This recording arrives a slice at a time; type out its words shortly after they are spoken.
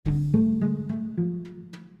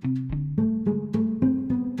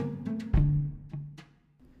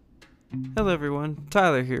Hello everyone,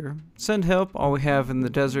 Tyler here. Send Help, All We Have in the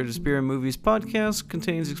Desert is Beer and Movies podcast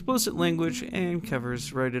contains explicit language and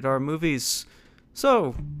covers rated R movies.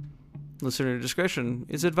 So, listener discretion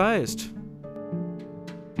is advised.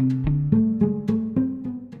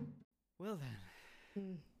 Well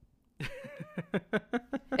then.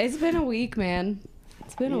 It's been a week, man.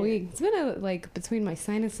 It's been a week. It's been between my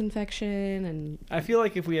sinus infection and... I feel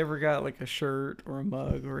like if we ever got like a shirt or a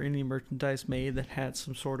mug or any merchandise made that had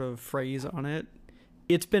some sort of phrase on it,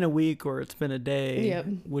 it's been a week or it's been a day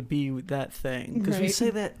would be that thing. Because we say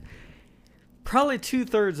that probably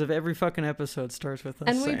 2/3 of every fucking episode starts with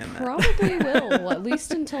us saying that. And we probably will, at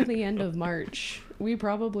least until the end of March. We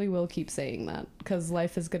probably will keep saying that because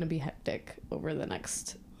life is going to be hectic over the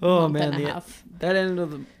next month and a half. That end of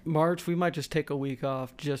the March, we might just take a week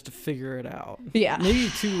off just to figure it out. Yeah. Maybe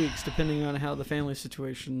 2 weeks, depending on how the family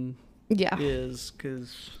situation is.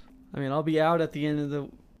 Because, I mean, I'll be out at the end of the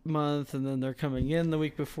month, and then they're coming in the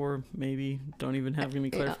week before. Maybe. Don't even have any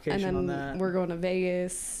clarification on that. We're going to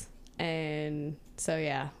Vegas. And so,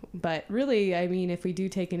 yeah. But really, I mean, if we do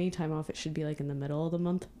take any time off, it should be like in the middle of the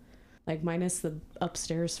month. Like, minus the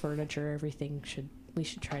upstairs furniture, everything we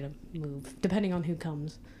should try to move, depending on who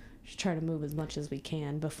comes. Should try to move as much as we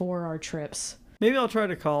can before our trips. Maybe I'll try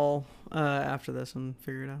to call after this and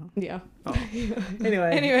figure it out. Yeah. Oh.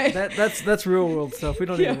 Anyway, that's real world stuff. We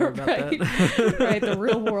don't need to worry about that. Right. The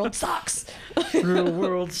real world sucks. Real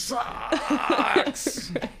world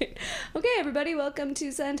sucks. Right. Okay, everybody, welcome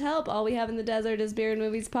to Send Help. All We Have in the Desert is Beer and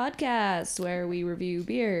Movies podcast, where we review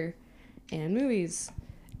beer and movies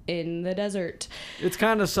in the desert. It's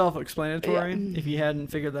kind of self-explanatory if you hadn't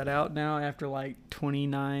figured that out now after like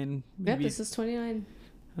 29. Yep, this is 29.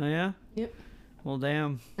 Oh yeah? Yep. Well,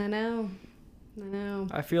 damn. I know.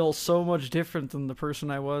 I feel so much different than the person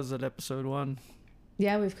I was at episode 1.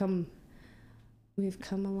 Yeah, we've come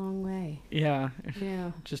a long way. Yeah.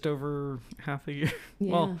 Yeah. Just over half a year.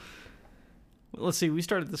 Yeah. Well, let's see. We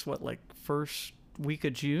started this, first week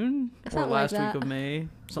of June? Something or last like week of May?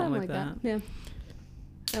 Something like that. Yeah.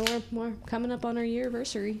 And we're coming up on our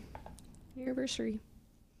year-versary.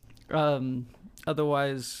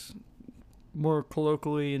 Otherwise, more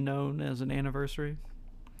colloquially known as an anniversary.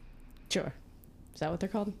 Sure. Is that what they're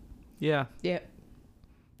called? Yeah. Yep.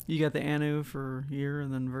 You got the annu for year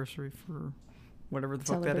and then versary for whatever the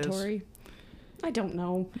fuck that is. I don't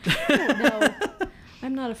know. I don't know.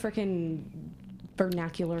 I'm not a freaking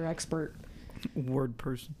vernacular expert. Word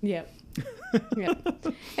person. Yep.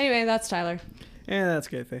 Anyway, that's Tyler. And that's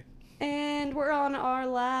Kathy. And we're on our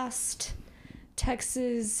last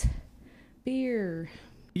Texas beer.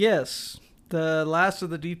 Yes. The last of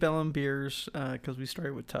the Deep Ellum beers, because we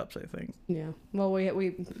started with Tups, I think. Yeah. Well,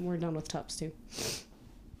 we're done with Tups, too.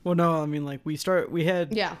 Well, no, I mean, we had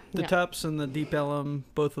the Tups and the Deep Ellum,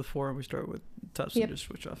 both with 4, and we started with Tups and just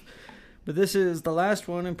switch off. But this is the last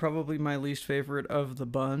one and probably my least favorite of the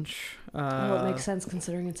bunch. It makes sense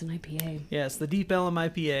considering it's an IPA. Yes, the Deep Ellum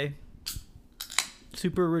IPA.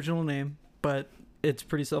 Super original name, but it's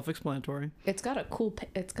pretty self-explanatory. It's got a cool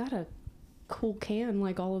can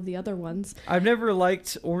like all of the other ones. I've never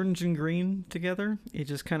liked orange and green together. It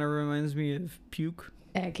just kind of reminds me of puke.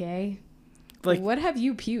 Okay. Like, what have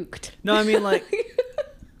you puked? No, I mean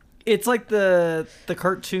it's like the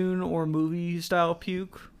cartoon or movie style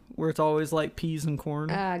puke where it's always like peas and corn.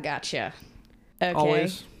 Gotcha. Okay.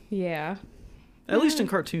 Always. Yeah. At least in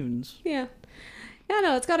cartoons. Yeah. Yeah,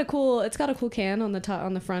 no, it's got a cool can on the top.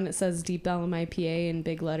 On the front it says Deep Ellum IPA in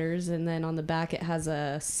big letters, and then on the back it has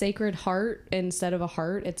a sacred heart instead of a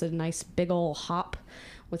heart. It's a nice big old hop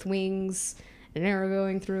with wings, an arrow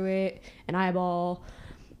going through it, an eyeball,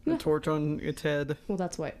 a torch on its head. Well,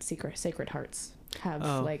 that's what sacred hearts have,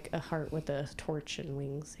 like a heart with a torch and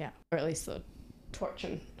wings. Yeah, or at least the torch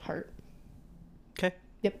and heart. Okay.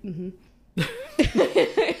 Yep. Mm-hmm.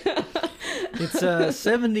 It's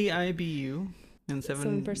 70 IBU. And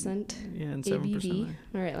 7%. Yeah, and 7%.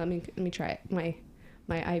 All right, let me try it.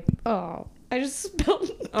 I just spilled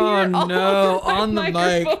beer on the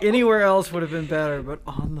microphone. mic. Anywhere else would have been better, but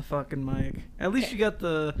on the fucking mic. At least you got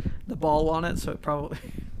the ball on it, so it probably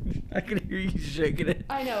I can hear you shaking it.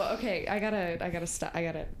 I know. Okay, I gotta stop.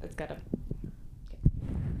 It's gotta.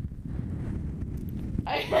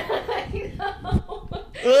 I know.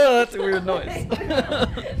 Oh, that's a weird noise.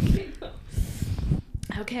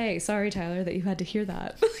 Okay, sorry, Tyler, that you had to hear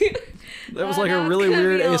that. That was like a really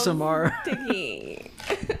weird ASMR.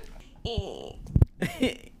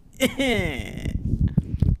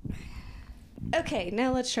 Okay,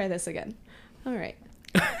 now let's try this again. All right.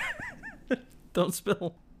 Don't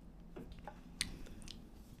spill.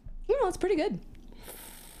 No, it's pretty good.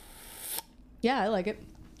 Yeah, I like it.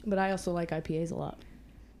 But I also like IPAs a lot.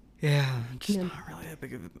 Yeah, just not really that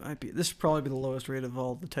big of an IPA. This should probably be the lowest rate of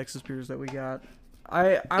all the Texas beers that we got.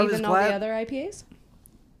 I was Even all glad. the other IPAs?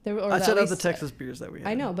 I said of the Texas beers that we had.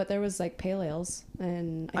 I know, but there was like pale ales.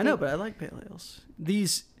 And I know, but I like pale ales.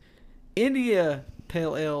 These India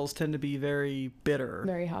pale ales tend to be very bitter.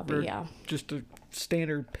 Very hoppy, yeah. Just a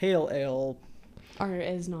standard pale ale.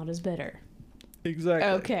 Is not as bitter. Exactly.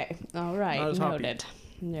 Okay. All right.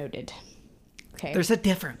 Noted. Okay. There's a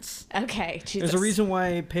difference. Okay. Jesus. There's a reason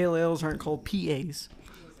why pale ales aren't called PAs.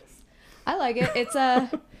 I like it.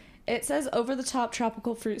 It says over the top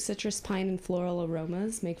tropical fruit, citrus, pine, and floral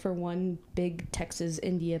aromas make for one big Texas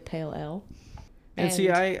India pale ale. And see,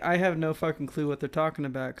 I have no fucking clue what they're talking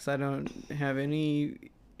about because I don't have any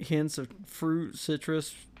hints of fruit,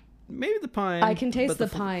 citrus, maybe the pine. I can taste the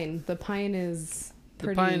pine. The pine is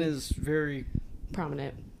pretty... The pine is very...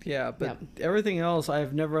 prominent. Yeah, but everything else,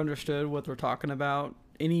 I've never understood what they're talking about.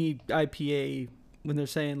 Any IPA, when they're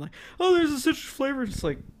saying like, oh, there's a citrus flavor, it's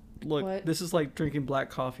like, look, what? This is like drinking black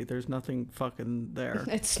coffee. There's nothing fucking there.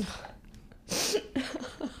 It's not.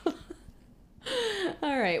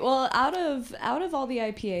 All right. Well, out of all the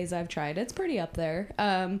IPAs I've tried, it's pretty up there.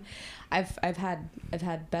 I've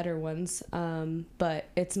had better ones, but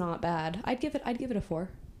it's not bad. I'd give it a 4.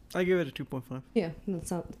 I give it a 2.5. Yeah,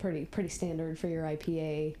 that's not pretty standard for your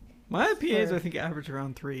IPA. My IPAs, I think, average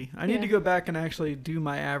around 3. I need to go back and actually do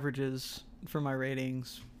my averages for my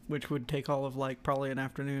ratings, which would take all of like probably an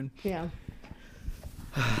afternoon. Yeah.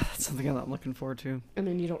 That's something I'm not looking forward to. I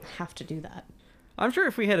mean, you don't have to do that. I'm sure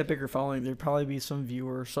if we had a bigger following, there'd probably be some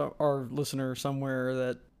viewer or listener somewhere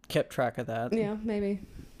that kept track of that. Yeah, maybe.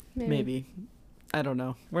 I don't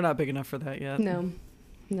know. We're not big enough for that yet. No.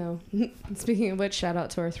 Speaking of which, shout out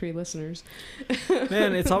to our 3 listeners.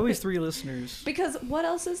 Man, it's always 3 listeners. Because what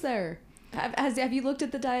else is there? Have you looked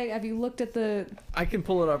at the Have you looked at the... I can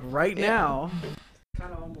pull it up right now.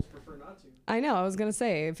 Kind of almost prefer not to. I know. I was gonna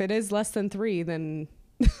say if it is less than 3, then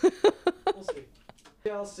we'll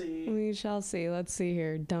see. We shall see. Let's see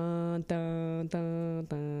here. Dun, dun, dun,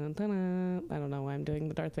 dun, dun, dun. I don't know why I'm doing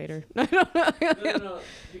the Darth Vader. I don't know. No.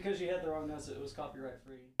 Because you had the wrong notes, it was copyright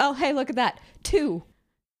free. Oh, hey, look at that. 2.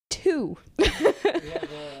 We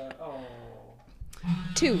have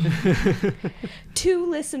 2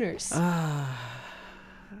 listeners.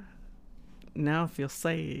 Now I feel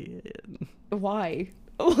sad. Why?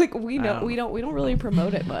 Like we don't really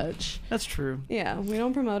promote it much. That's true. Yeah, we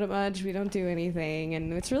don't promote it much. We don't do anything,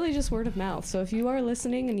 and it's really just word of mouth. So if you are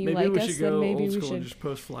listening and you like us, then maybe we should and just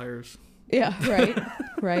post flyers. Yeah, right,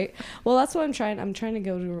 right. Well, that's what I'm trying. I'm trying to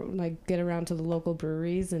go to like get around to the local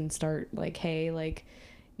breweries and start like, hey, like,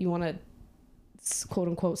 you want to quote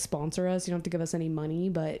unquote sponsor us? You don't have to give us any money,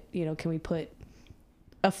 but can we put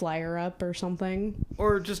a flyer up or something?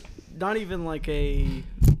 Or just not even like a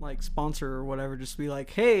sponsor or whatever, just be like,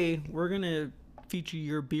 hey, we're gonna feature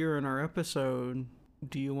your beer in our episode,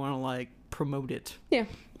 do you want to like promote it? Yeah,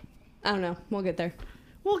 I don't know, we'll get there.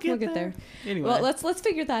 We'll get there. Anyway, well, let's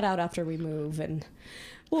figure that out after we move, and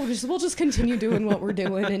we'll just continue doing what we're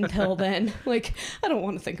doing until then. Like, I don't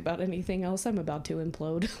want to think about anything else. I'm about to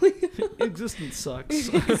implode. Existence sucks.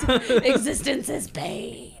 Existence is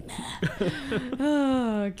pain.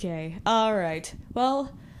 Okay. All right.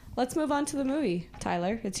 Well, let's move on to the movie.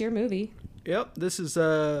 Tyler, it's your movie. Yep. This is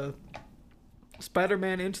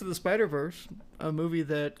Spider-Man Into the Spider-Verse, a movie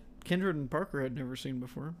that Kindred and Parker had never seen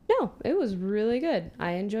before. No, it was really good.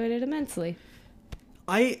 I enjoyed it immensely.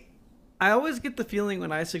 I always get the feeling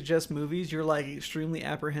when I suggest movies, you're like extremely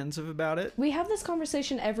apprehensive about it. We have this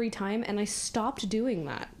conversation every time, and I stopped doing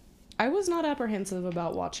that. I was not apprehensive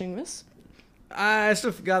about watching this. I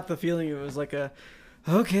still got the feeling it was like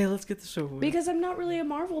okay, let's get this over with. Because I'm not really a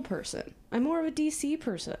Marvel person. I'm more of a DC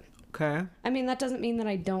person. Okay. I mean, that doesn't mean that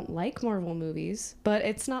I don't like Marvel movies, but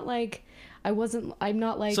it's not like I'm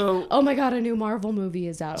not like, oh my god, a new Marvel movie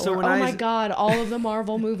is out. Or, oh my god, all of the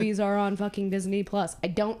Marvel movies are on fucking Disney Plus. I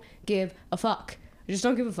don't give a fuck. I just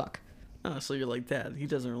don't give a fuck. Oh, so you're like Dad. He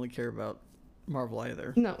doesn't really care about Marvel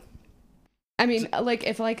either. No. I mean, like,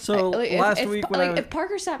 if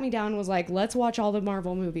Parker sat me down and was like, let's watch all the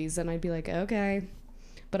Marvel movies, then I'd be like, okay.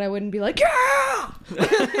 But I wouldn't be like, yeah!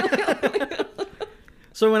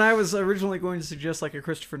 So when I was originally going to suggest like a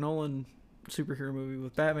Christopher Nolan superhero movie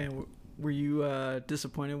with Batman, were you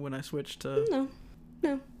disappointed when I switched to...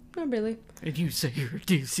 No, not really. And you say you're a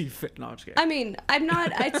DC fan. No, I'm just kidding. I mean, I'm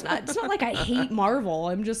not, it's not like I hate Marvel.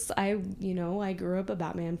 I'm just, I grew up a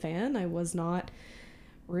Batman fan. I was not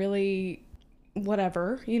really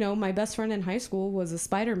whatever. My best friend in high school was a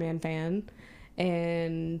Spider-Man fan,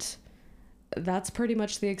 and that's pretty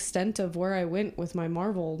much the extent of where I went with my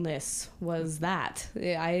Marvel-ness, was that.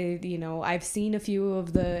 I've seen a few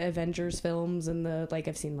of the Avengers films, and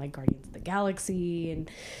I've seen like Guardians of the Galaxy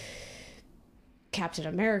and Captain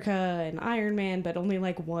America and Iron Man, but only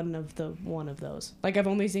like one of those. Like, I've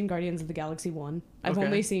only seen Guardians of the Galaxy 1. I've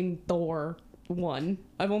only seen Thor 1.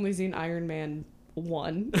 I've only seen Iron Man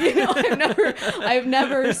 1. I've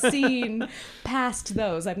never seen past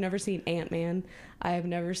those. I've never seen Ant-Man. I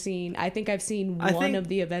think I've seen one of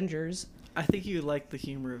the Avengers. I think you like the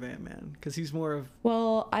humor of Ant-Man, because he's more of...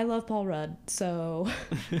 Well, I love Paul Rudd, so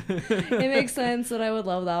it makes sense that I would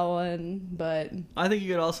love that one, but... I think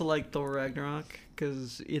you could also like Thor Ragnarok,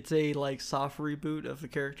 because it's a, like, soft reboot of the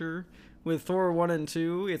character. With Thor 1 and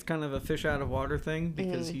 2, it's kind of a fish out of water thing,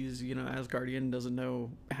 because he's, Asgardian, doesn't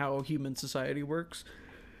know how human society works.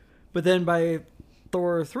 But then by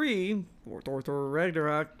Thor 3, or Thor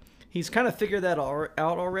Ragnarok, he's kind of figured that out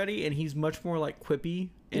already, and he's much more, like, quippy,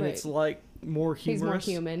 and it's, like, more humorous. He's more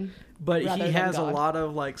human. But he has a lot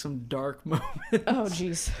of, like, some dark moments. Oh,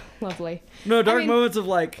 jeez. Lovely. No, moments of,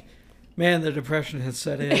 like, man, the depression has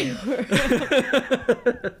set in.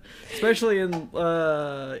 Especially in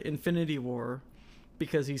Infinity War,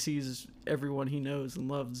 because he sees everyone he knows and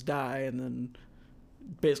loves die, and then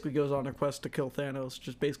basically goes on a quest to kill Thanos.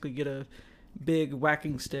 Just basically get a big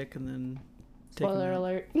whacking stick and then take him out. Spoiler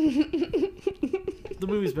alert. The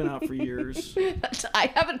movie's been out for years.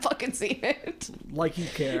 I haven't fucking seen it. Like you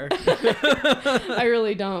care. I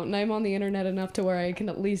really don't. And I'm on the internet enough to where I can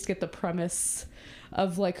at least get the premise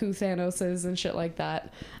of like who Thanos is and shit like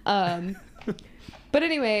that. But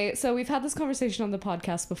anyway, so we've had this conversation on the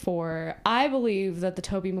podcast before. I believe that the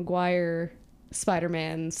Tobey Maguire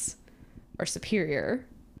Spider-Mans are superior.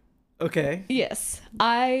 Okay. Yes.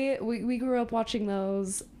 We grew up watching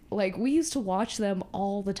those. Like, we used to watch them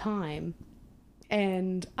all the time.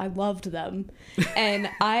 And I loved them. And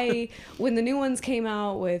when the new ones came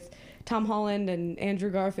out with Tom Holland and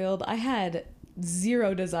Andrew Garfield, I had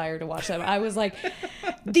zero desire to watch them. I was like,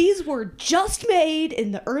 these were just made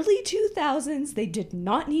in the early 2000s. They did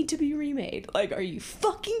not need to be remade. Like, are you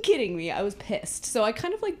fucking kidding me? I was pissed. So I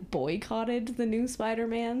kind of like boycotted the new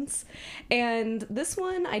Spider-Mans. And this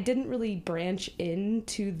one, I didn't really branch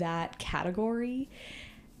into that category.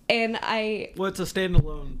 And well, it's a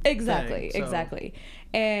standalone exactly thing, so. Exactly.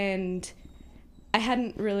 And I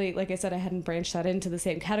hadn't really, like I said, I hadn't branched that into the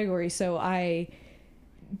same category.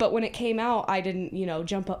 But when it came out, I didn't,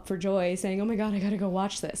 jump up for joy saying, oh my God, I gotta go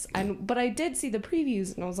watch this. But I did see the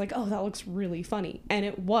previews and I was like, oh, that looks really funny. And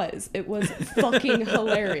it was fucking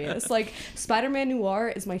hilarious. Like, Spider-Man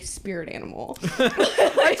Noir is my spirit animal.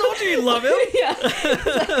 I told you you love him.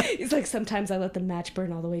 Yeah. He's like, sometimes I let the match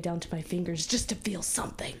burn all the way down to my fingers just to feel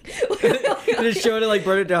something. And it showed it, like,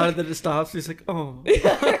 burn it down and then it stops. He's like, oh. He's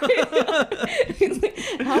like,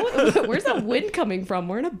 where's that wind coming from?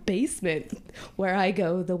 We're in a basement. Where I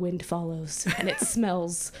go, the wind follows, and it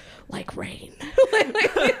smells like rain.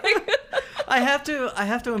 I have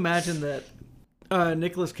to imagine that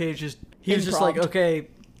Nicolas Cage was just like, okay,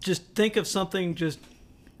 just think of something just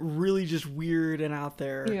really just weird and out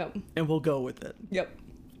there, and we'll go with it. Yep.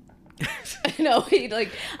 No,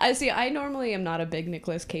 I normally am not a big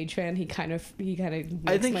Nicolas Cage fan. He kind of makes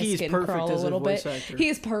my skin crawl a little bit. He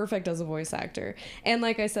is perfect as a voice actor. And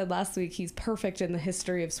like I said last week, he's perfect in The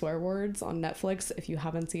History of Swear Words on Netflix. If you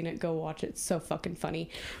haven't seen it, go watch it. It's so fucking funny.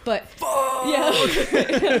 But yeah.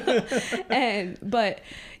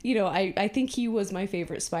 I think he was my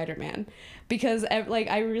favorite Spider-Man because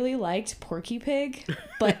I really liked Porky Pig,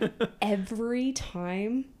 but every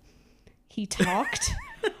time he talked,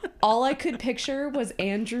 all I could picture was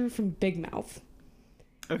Andrew from Big Mouth.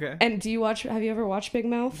 Okay. And have you ever watched Big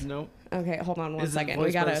Mouth? Nope. Okay, hold on one second. Is it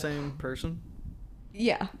voiced by the same person?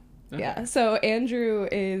 Yeah. Okay. Yeah. So Andrew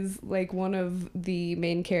is like one of the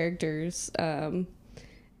main characters. I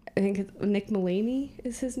think it's Nick Mulaney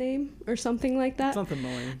is his name or something like that. Something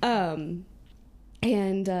Mulaney.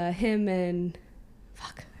 And him and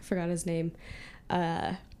I forgot his name.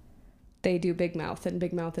 They do Big Mouth, and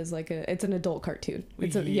Big Mouth is it's an adult cartoon.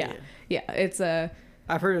 I've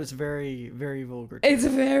heard it's very, very vulgar. Too. It's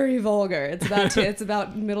very vulgar. It's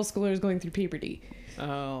about middle schoolers going through puberty.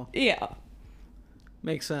 Oh. Yeah.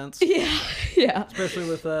 Makes sense. Yeah. Yeah. Especially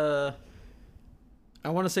with I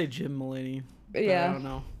want to say Jim Mulaney. Yeah. I don't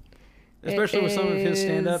know. Especially with some of his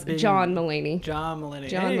stand-up being John Mulaney.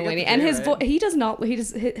 And his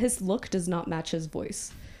his look does not match his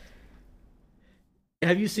voice.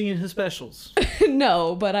 Have you seen his specials?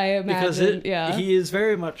 No, but I imagine, he is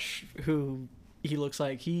very much who he looks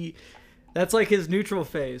like. That's like his neutral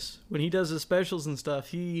face. When he does his specials and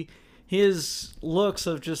stuff, his looks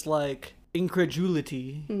of just like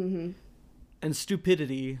incredulity and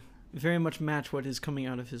stupidity very much match what is coming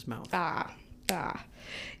out of his mouth.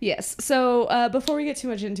 Yes. So before we get too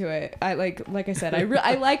much into it, I like I said,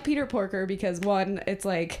 I like Peter Porker because one, it's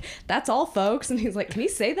like, that's all, folks, and he's like, can he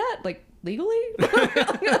say that like legally?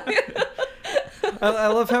 I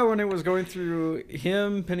love how when it was going through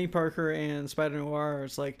him, Penny Parker, and Spider Noir,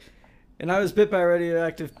 it's like, and I was bit by a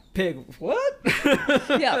radioactive pig. What?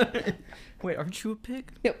 Yeah. Wait, aren't you a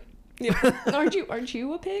pig? Yep. Aren't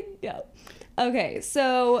you a pig? Yeah. Okay,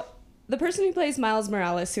 so the person who plays Miles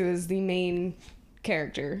Morales, who is the main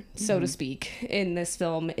character, so to speak, in this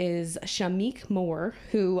film is Shamik Moore,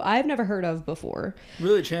 who I've never heard of before.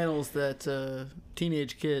 Really channels that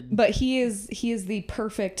teenage kid. But he is the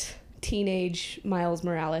perfect teenage Miles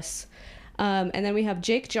Morales. And then we have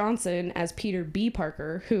Jake Johnson as Peter B.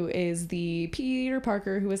 Parker, who is the Peter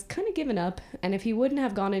Parker who has kind of given up. And if he wouldn't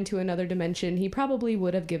have gone into another dimension, he probably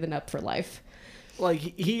would have given up for life. Like,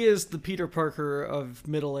 he is the Peter Parker of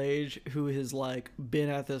middle age who has, like, been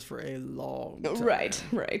at this for a long time.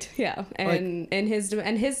 Right. Yeah. And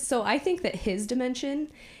so I think that his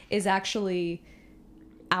dimension is actually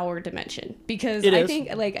our dimension, because I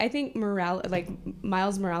think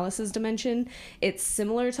Miles Morales' dimension, it's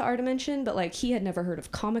similar to our dimension, but like he had never heard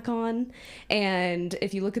of Comic-Con, and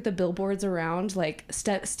if you look at the billboards around, like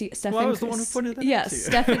Stephen, well, I was the one who pointed that out to you.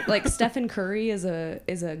 Stephen Curry is a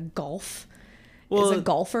golfer,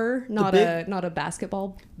 not a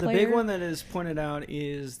basketball player. The big one that is pointed out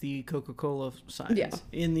is the Coca-Cola signs. Yeah.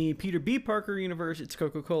 In the Peter B. Parker universe, it's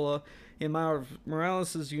Coca-Cola. In Miles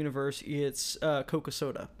Morales' universe, it's Coca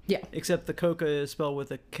Soda. Yeah. Except the Coca is spelled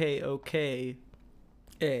with a K-O-K-A,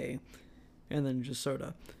 and then just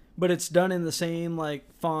soda. But it's done in the same like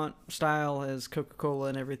font style as Coca-Cola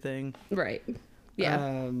and everything. Right.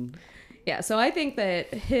 Yeah. Yeah. So I think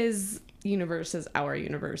that his universe is our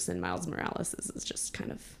universe, and Miles Morales is just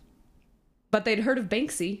kind of. But they'd heard of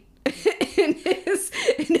Banksy in his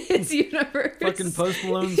universe. Fucking Post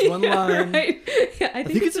Malone's one line. Right. Yeah, I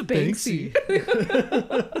think it's a Banksy.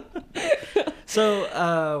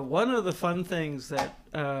 So one of the fun things that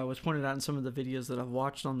was pointed out in some of the videos that I've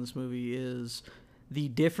watched on this movie is the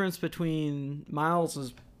difference between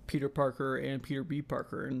Miles's Peter Parker and Peter B.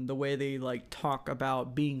 Parker, and the way they like talk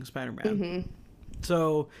about being Spider-Man.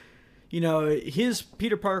 So, you know, his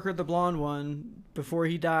Peter Parker, the blonde one, before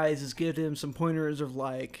he dies, is giving him some pointers of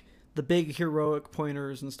like the big heroic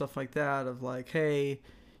pointers and stuff like that of like, hey,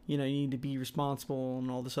 you know, you need to be responsible and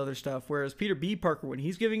all this other stuff. Whereas Peter B. Parker, when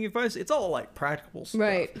he's giving advice, it's all like practical stuff.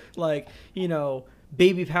 Right. Like, you know,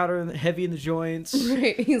 baby powder heavy in the joints.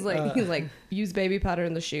 Right. He's like use baby powder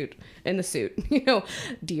in the suit. You know,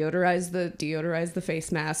 deodorize the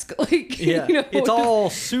face mask. Like, yeah, you know, it's all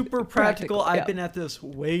super practical. I've been at this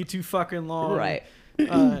way too fucking long. Right.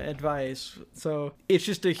 Advice. So it's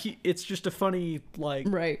just a funny like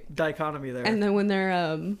dichotomy there. And then when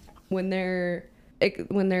they're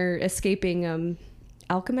escaping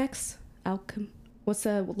Alchemex, what's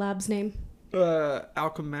the lab's name?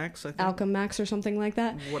 Alchemax, I think. Alchemax or something like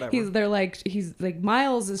that. Whatever. He's like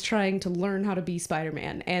Miles is trying to learn how to be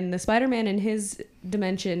Spider-Man, and the Spider-Man in his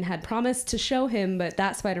dimension had promised to show him, but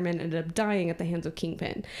that Spider-Man ended up dying at the hands of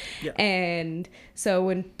Kingpin. Yeah. And so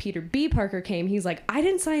when Peter B. Parker came, he's like, I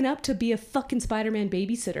didn't sign up to be a fucking Spider-Man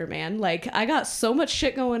babysitter, man. Like, I got so much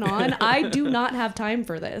shit going on. I do not have time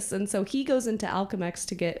for this. And so he goes into Alchemex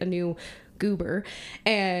to get a new goober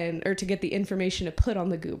or to get the information to put on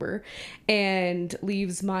the goober, and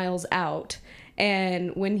leaves Miles out.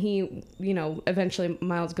 And when he, you know, eventually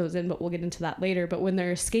Miles goes in, but we'll get into that later. But when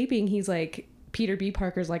they're escaping, he's like, Peter B.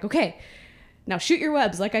 Parker's like, okay, now shoot your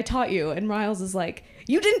webs like I taught you. And Miles is like,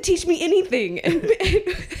 you didn't teach me anything. And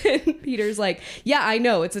Peter's like, yeah, I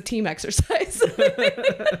know, it's a team exercise.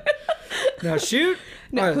 Now shoot.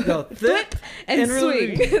 No, thwip and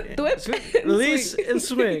swing. Thwip, release and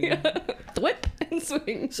swing. Yeah. Thwip and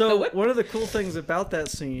swing. So one of the cool things about that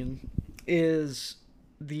scene is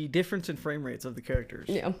the difference in frame rates of the characters.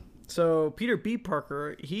 Yeah. So Peter B.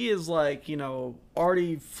 Parker, he is like, you know,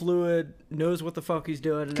 already fluid, knows what the fuck he's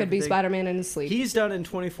doing. And Could be Spider-Man in his sleep. He's done in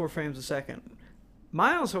 24 frames a second.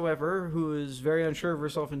 Miles, however, who is very unsure of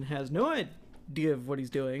herself and has no idea of what he's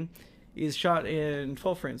doing, is shot in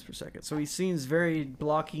 12 frames per second. So he seems very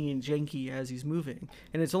blocky and janky as he's moving.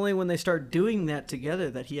 And it's only when they start doing that together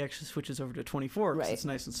that he actually switches over to 24 because it's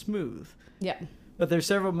nice and smooth. Yeah. But there's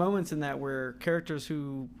several moments in that where characters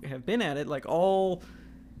who have been at it, like all,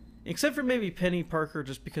 except for maybe Penny Parker,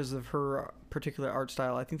 just because of her particular art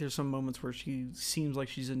style, I think there's some moments where she seems like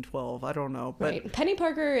she's in 12. I don't know. But Penny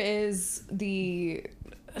Parker is the...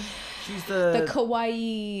 She's the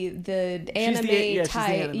kawaii, the anime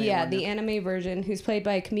type. The anime version, who's played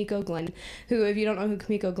by Kimiko Glenn, who, if you don't know who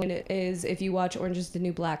Kimiko Glenn is, if you watch Orange is the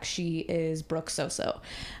New Black, she is Brooke Soso.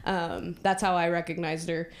 That's how I recognized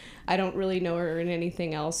her. I don't really know her in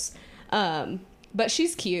anything else. But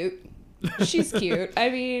she's cute. She's cute. I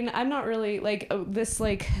mean, I'm not really the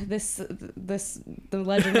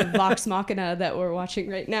Legend of Vox Machina that we're watching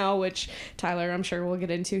right now, which Tyler, I'm sure we'll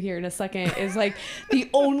get into here in a second, is like the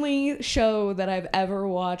only show that I've ever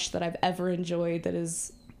watched that I've ever enjoyed that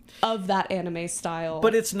is of that anime style.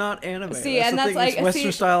 But it's not anime. See, that's and that's like it's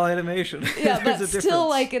Western style animation. Yeah, but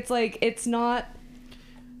still, it's not.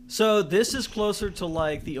 So this is closer to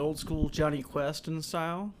like the old school Johnny Quest in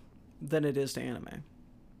style than it is to anime.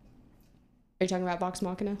 Are you talking about Vox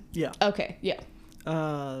Machina? Yeah. Okay, yeah.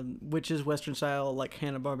 Which is Western style, like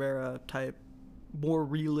Hanna-Barbera type, more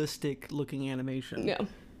realistic looking animation. Yeah.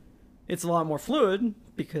 It's a lot more fluid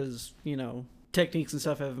because, techniques and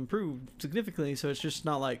stuff have improved significantly, so it's just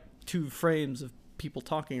not like 2 frames of people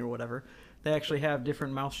talking or whatever. They actually have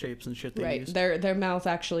different mouth shapes and shit they use. Their mouth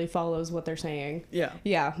actually follows what they're saying. Yeah.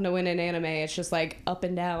 Yeah, no, in an anime, it's just like up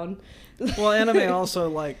and down. Well, anime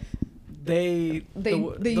also like... They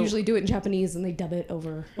usually do it in Japanese and they dub it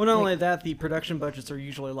over. Well, not only that, the production budgets are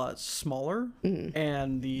usually a lot smaller,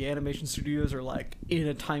 and the animation studios are like in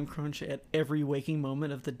a time crunch at every waking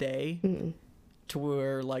moment of the day, to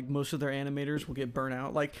where like most of their animators will get burnt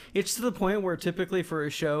out. Like it's to the point where typically for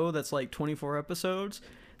a show that's like 24 episodes,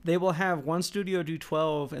 they will have one studio do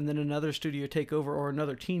 12 and then another studio take over or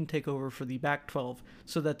another team take over for the back 12,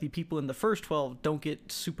 so that the people in the first 12 don't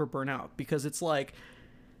get super burnt out, because it's like.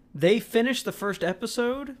 They finish the first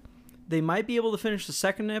episode, they might be able to finish the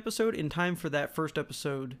second episode in time for that first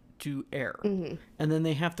episode to air. And then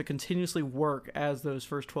they have to continuously work as those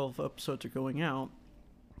first 12 episodes are going out.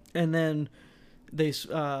 And then they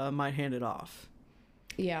might hand it off.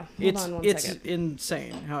 Yeah, hold on one second. It's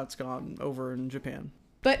insane how it's gone over in Japan.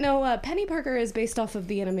 But no, Penny Parker is based off of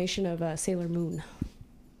the animation of Sailor Moon.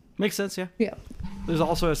 Makes sense, yeah. Yeah. There's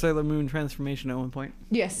also a Sailor Moon transformation at one point.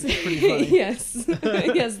 Yes. It's pretty funny. Yes.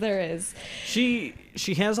 Yes, there is. She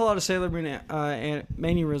has a lot of Sailor Moon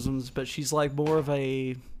mannerisms, but she's like more of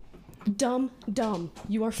a... Dumb.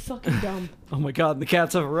 You are fucking dumb. Oh my god, the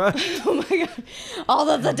cats have arrived. Oh my god. All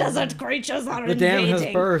of the desert creatures are invading. The dam has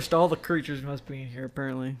burst. All the creatures must be in here,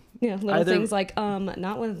 apparently. Yeah, little things like,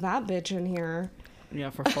 not with that bitch in here.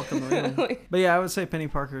 Yeah, for fucking real. But yeah, I would say Penny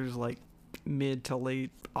Parker's like mid to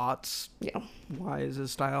late aughts. Yeah. Why is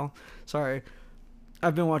his style? Sorry.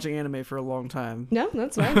 I've been watching anime for a long time. No,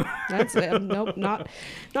 that's fine. That's nope, not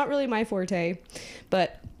really my forte.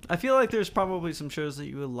 But I feel like there's probably some shows that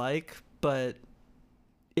you would like, but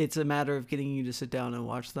it's a matter of getting you to sit down and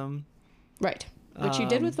watch them. Right. Which you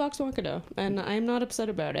did with Vox Machina, and I'm not upset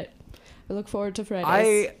about it. I look forward to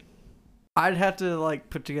Fridays. I'd have to like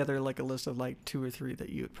put together like a list of like 2 or 3 that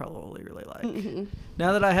you would probably really like.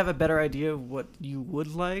 Now that I have a better idea of what you would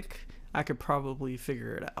like, I could probably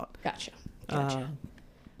figure it out. Gotcha.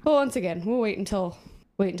 Well, once again, we'll wait until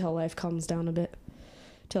life calms down a bit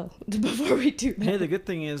before we do that. Hey, the good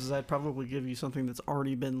thing is I'd probably give you something that's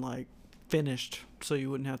already been like finished, so you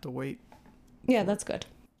wouldn't have to wait. Yeah, that's good.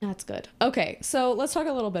 That's good. Okay, so let's talk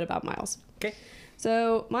a little bit about Miles. Okay.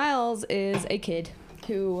 So Miles is a kid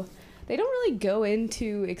who... They don't really go in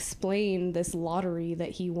to explain this lottery that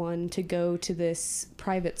he won to go to this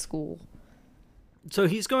private school. So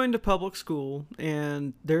he's going to public school,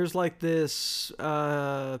 and there's like this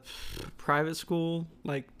private school,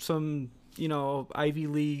 like some, Ivy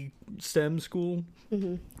League STEM school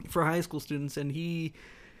for high school students, and he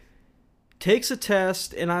takes a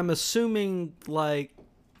test, and I'm assuming like...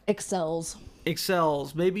 Excels.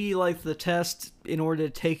 Maybe like the test, in order to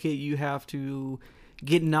take it, you have to...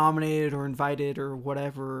 get nominated or invited or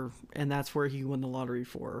whatever, and that's where he won the lottery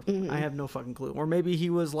for. I have no fucking clue. Or maybe he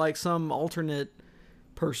was like some alternate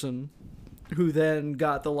person who then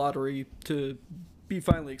got the lottery to be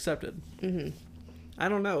finally accepted. I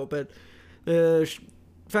don't know, but the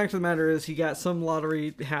fact of the matter is he got some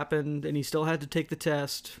lottery happened, and he still had to take the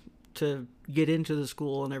test to get into the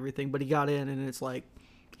school and everything, but he got in, and it's like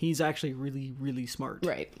he's actually really, really smart.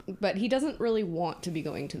 Right. But he doesn't really want to be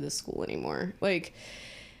going to this school anymore. Like,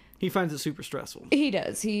 he finds it super stressful. He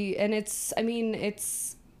does. It's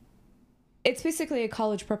basically a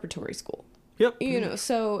college preparatory school. Yep.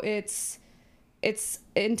 So it's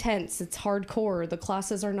intense. It's hardcore. The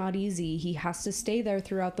classes are not easy. He has to stay there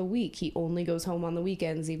throughout the week. He only goes home on the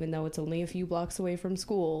weekends, even though it's only a few blocks away from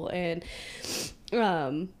school. And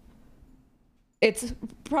it's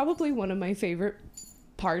probably one of my favorite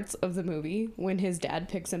parts of the movie when his dad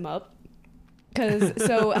picks him up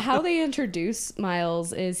So how they introduce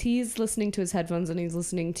Miles is he's listening to his headphones and he's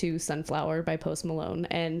listening to Sunflower by Post Malone.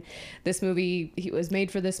 And this movie, he was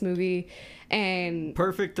made for this movie. And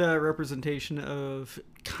perfect representation of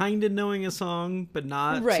kind of knowing a song, but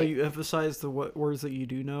not. Right. So you emphasize the words that you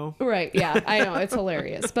do know. Right. Yeah, I know. It's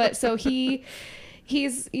hilarious. But so he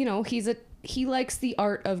likes the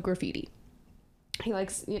art of graffiti. He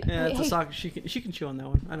likes, yeah, it's a sock. She can chew on that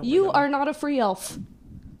one. I don't. You are not a free elf.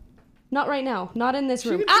 Not right now. Not in this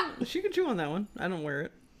room. She can chew on that one. I don't wear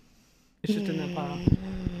it. It's just in that pile.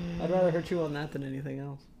 I'd rather her chew on that than anything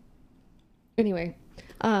else. Anyway,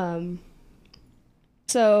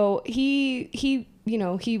 so he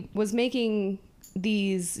was making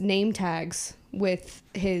these name tags with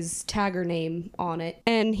his tagger name on it,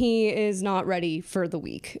 and he is not ready for the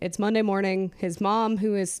week. It's Monday morning. His mom,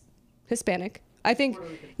 who is Hispanic, I think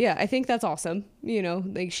that's awesome.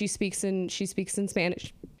 Like she speaks in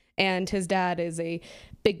Spanish. And his dad is a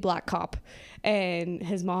big black cop, and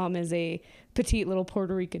his mom is a petite little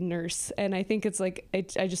Puerto Rican nurse. And I think it's like,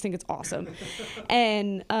 I just think it's awesome.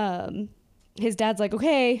 And his dad's like,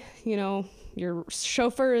 okay, your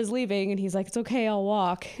chauffeur is leaving. And he's like, it's okay, I'll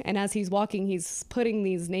walk. And as he's walking, he's putting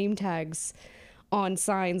these name tags on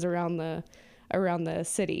signs around the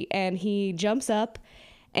city. And he jumps up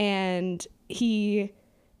and he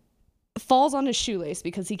falls on his shoelace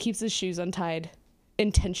because he keeps his shoes untied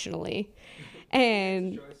intentionally,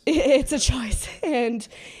 and it's a choice. And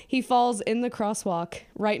he falls in the crosswalk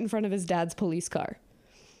right in front of his dad's police car.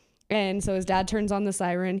 And so his dad turns on the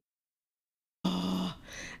siren,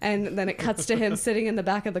 and then it cuts to him sitting in the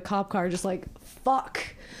back of the cop car just like, fuck.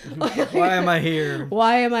 Why am I here?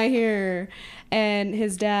 Why am I here? And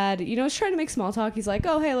his dad, is trying to make small talk. He's like,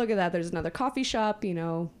 oh, hey, look at that. There's another coffee shop,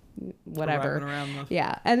 whatever.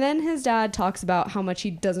 Yeah. And then his dad talks about how much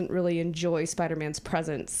he doesn't really enjoy Spider-Man's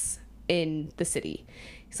presence in the city.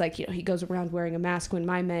 He's like, he goes around wearing a mask when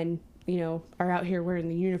my men, are out here wearing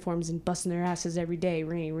the uniforms and busting their asses every day.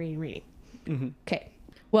 Ring. Mm-hmm. Okay.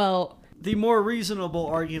 Well, the more reasonable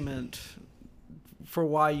argument for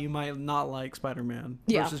why you might not like Spider-Man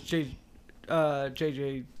versus J.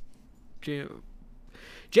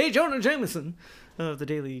 Jonah Jameson of the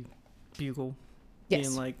Daily Bugle. Yes.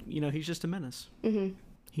 Being like, he's just a menace. Mm-hmm.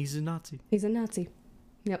 He's a Nazi.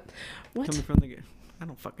 Yep. What? Coming from I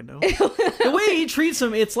don't fucking know. The way he treats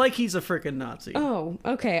him, it's like he's a freaking Nazi. Oh,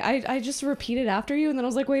 okay. I just repeated after you, and then I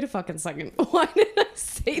was like, wait a fucking second. Why did I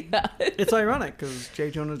say that? It's ironic, because J.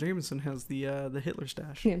 Jonah Jameson has the Hitler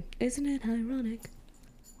stash. Yeah. Isn't it ironic?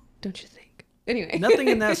 Don't you think? Anyway. Nothing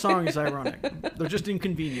in that song is ironic. They're just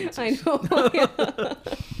inconveniences. I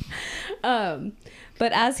know.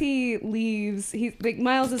 But as he leaves,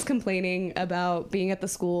 Miles is complaining about being at the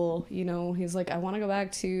school. He's like, I want to go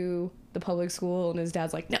back to the public school. And his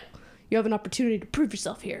dad's like, no, you have an opportunity to prove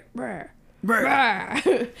yourself here. Brr. Brr.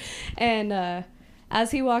 And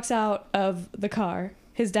as he walks out of the car,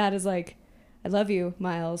 his dad is like, I love you,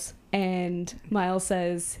 Miles. And Miles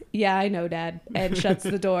says, yeah, I know, Dad, and shuts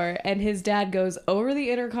the door. And his dad goes over the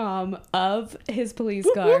intercom of his police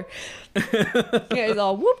car. Yeah, he's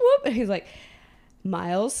all whoop, whoop. And he's like,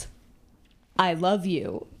 Miles, I love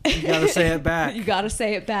you. You gotta say it back. You gotta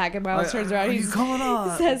say it back. And Miles turns around. He's going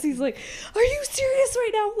on. He's like, are you serious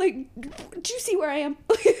right now? Like, do you see where I am?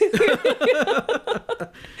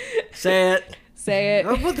 Say it. Say it.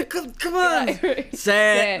 Oh, come on.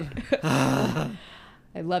 Say it.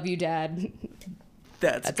 I love you, Dad.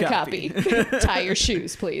 That's a copy. Tie your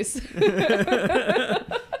shoes, please.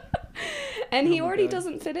 And he already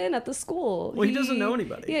doesn't fit in at the school. Well, he doesn't know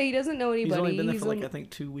anybody. Yeah, he doesn't know anybody. He's only been there for I think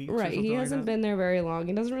 2 weeks. Right, he hasn't been there very long.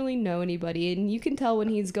 He doesn't really know anybody. And you can tell when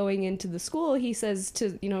he's going into the school, he says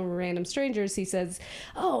to, random strangers, he says,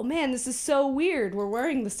 oh man, this is so weird. We're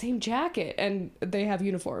wearing the same jacket. And they have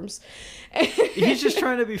uniforms. He's just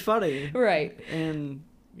trying to be funny. Right. And...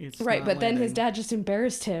 Right, but then his dad just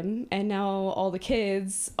embarrassed him, and now all the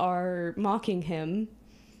kids are mocking him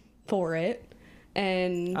for it.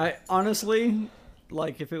 And I honestly,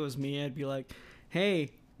 if it was me, I'd be like,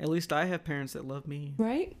 hey, at least I have parents that love me.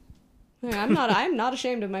 Right? I'm not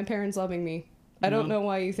ashamed of my parents loving me. I don't know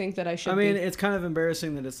why you think that I should be. I mean, it's kind of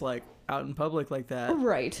embarrassing that it's out in public like that.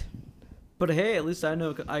 Right. But hey, at least I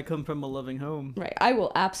know I come from a loving home. Right. I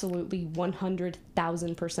will absolutely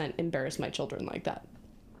 100,000% embarrass my children like that.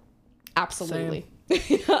 Absolutely.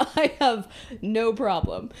 I have no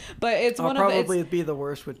problem. But I'll probably be the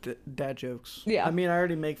worst with dad jokes. Yeah. I mean, I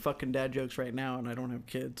already make fucking dad jokes right now and I don't have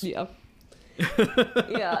kids. Yeah.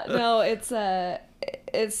 Yeah. No, it's gonna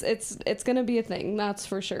be a thing, that's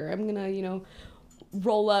for sure. I'm gonna,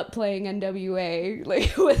 roll up playing NWA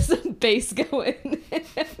with some bass going.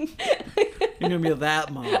 You're gonna be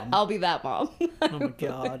that mom. I'll be that mom. Oh my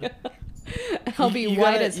god. I'll be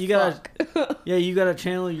white as fuck. Yeah, you gotta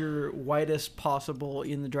channel your whitest possible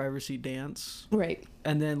in the driver's seat dance. Right.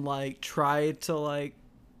 And then like try to like,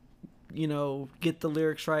 you know, get the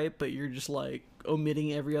lyrics right, but you're just like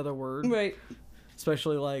omitting every other word. Right.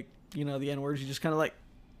 Especially like, you know, the N words. You just kind of like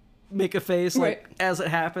make a face like as it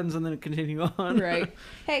happens and then continue on. Right.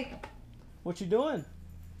 Hey. What you doing?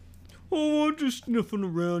 Oh, I'm just sniffing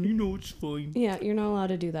around. You know, it's fine. Yeah, you're not allowed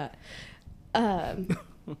to do that.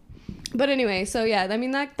 But anyway, so yeah, I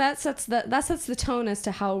mean that sets the tone as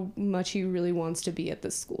to how much he really wants to be at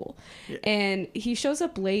this school. Yeah. And he shows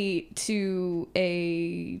up late to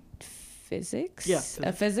a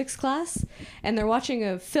physics class, and they're watching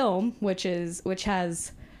a film which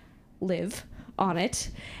has Liv on it,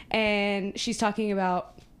 and she's talking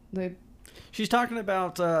about like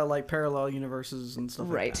parallel universes and stuff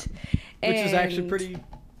like that. Which is actually pretty,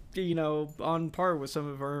 you know, on par with some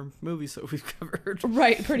of our movies that we've covered.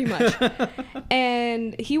 Right, pretty much.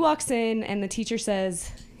 And he walks in and the teacher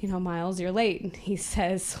says, you know, Miles, you're late. And he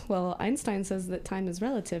says, well, Einstein says that time is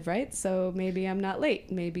relative, right? So maybe I'm not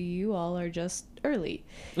late. Maybe you all are just early.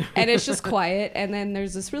 And it's just quiet. And then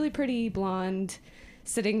there's this really pretty blonde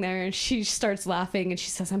sitting there and she starts laughing and she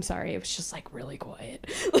says, I'm sorry, it was just like really quiet.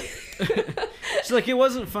 She's like, it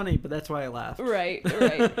wasn't funny, but that's why I laughed. Right.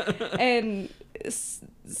 And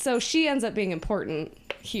so she ends up being important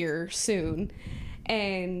here soon.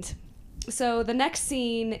 And so the next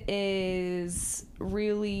scene is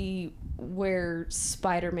really where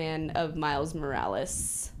Spider-Man of Miles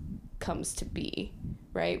Morales comes to be,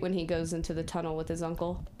 right? When he goes into the tunnel with his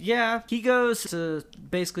uncle. Yeah, he goes to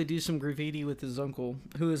basically do some graffiti with his uncle,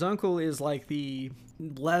 who his uncle is like the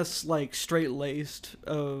less like straight-laced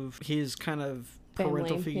of his kind of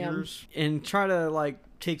parental figures, and try to like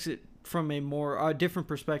takes it from a different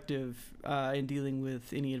perspective in dealing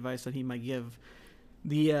with any advice that he might give.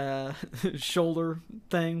 The shoulder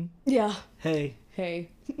thing. Yeah. Hey.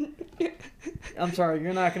 I'm sorry,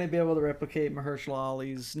 you're not going to be able to replicate Mahershala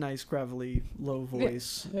Ali's nice, gravelly, low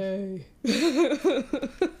voice. Hey.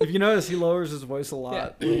 If you notice, he lowers his voice a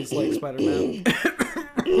lot when he's like Spider-Man.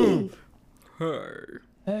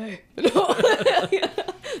 Hey.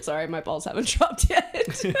 Sorry, my balls haven't dropped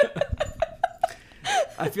yet.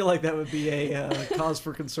 I feel like that would be a cause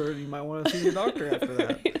for concern. You might want to see your doctor after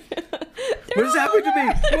that. What has happened to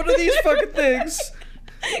me? What are these fucking things?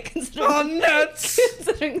 Oh, nuts!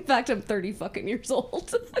 Considering the fact I'm 30 fucking years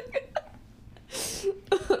old.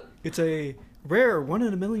 It's a rare 1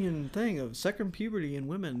 in a million thing of second puberty in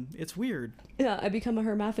women. It's weird. Yeah, I become a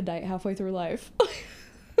hermaphrodite halfway through life.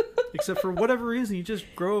 Except for whatever reason, you just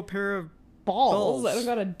grow a pair of balls. I don't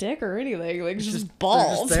got a dick or anything. Like, just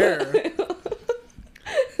balls. They're just there.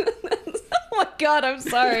 Oh my god, I'm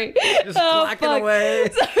sorry. Just clacking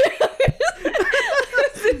away.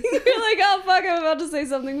 You're like, oh fuck, I'm about to say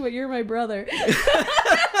something, but you're my brother.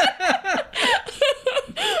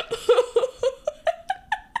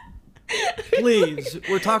 Please,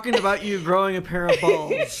 we're talking about you growing a pair of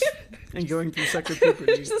balls and going through second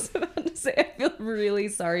puberty. I was just about to say, I feel really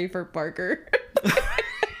sorry for Parker.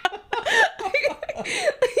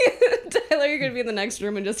 Tyler, you're gonna be in the next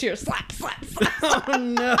room and just hear slap, slap, slap. Oh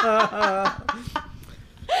no.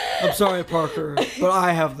 I'm sorry, Parker, but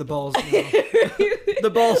I have the balls now. The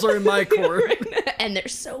balls are in my court. And they're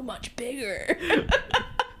so much bigger.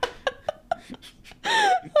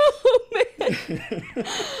 Oh, man.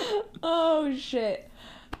 Oh, shit.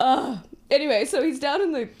 Anyway, so he's down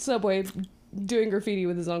in the subway doing graffiti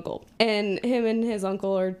with his uncle. And him and his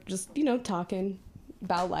uncle are just, you know, talking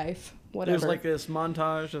about life, whatever. There's like this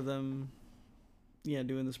montage of them,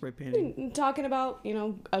 doing the spray painting. Talking about, you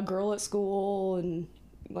know, a girl at school, and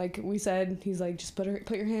like we said, he's like, just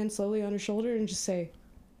put your hand slowly on her shoulder and just say,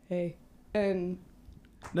 hey. And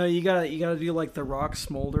no, you gotta do like the rock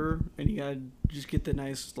smolder, and you gotta just get the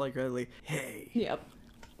nice like hey. Yep.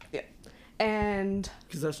 And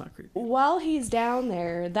because that's not creepy. While he's down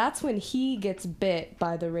there, that's when he gets bit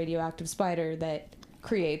by the radioactive spider that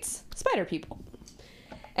creates spider people.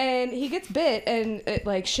 And he gets bit, and it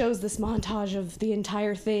like shows this montage of the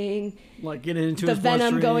entire thing, like getting into the his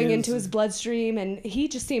venom going into his bloodstream, and he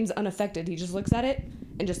just seems unaffected. He just looks at it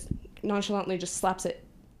and just nonchalantly just slaps it,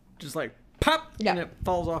 just like pop, and it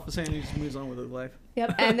falls off his hand. And he just moves on with his life.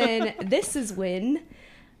 Yep. And then this is when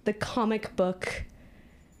the comic book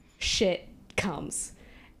shit comes,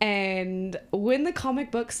 and when the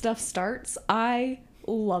comic book stuff starts, I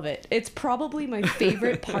love it. It's probably my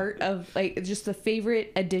favorite part of, like, just the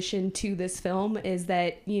favorite addition to this film is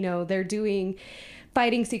that, you know, they're doing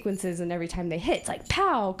fighting sequences, and every time they hit, it's like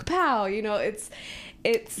pow, pow. You know, it's.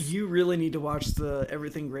 You really need to watch the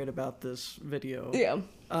Everything Great About This video. Yeah.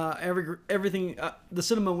 Everything, the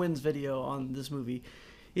Cinema Wins video on this movie.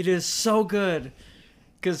 It is so good.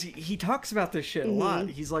 Because he talks about this shit a lot.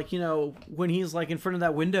 He's like, you know, when he's like in front of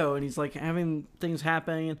that window and he's like having things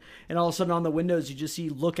happening, and all of a sudden on the windows you just see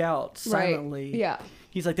 "look out" silently. Right. Yeah.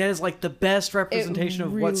 He's like, that is like the best representation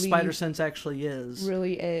of what spider sense actually is.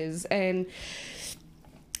 Really is. And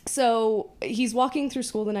so he's walking through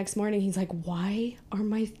school the next morning. He's like, why are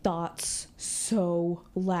my thoughts so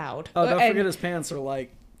loud? Oh, don't forget his pants are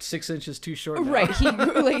like 6 inches too short now. Right.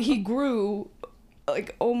 He grew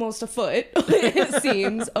like almost a foot, it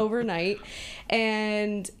seems, overnight.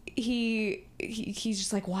 And he's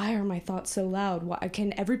just like, why are my thoughts so loud? Why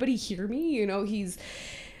can everybody hear me? You know, he's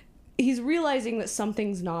realizing that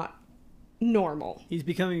something's not normal. He's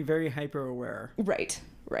becoming very hyper aware. Right.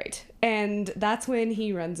 And that's when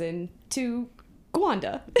he runs into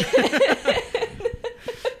Gwanda.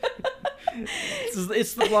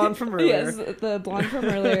 It's the blonde from earlier. Yes, the blonde from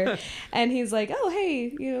earlier. And he's like, oh,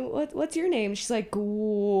 hey, you know, what's your name? She's like,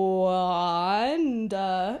 Gwanda.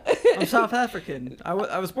 I'm South African. I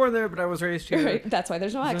was born there, but I was raised here. Right, that's why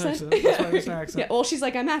there's no accent. That's why there's no accent. Yeah, well, she's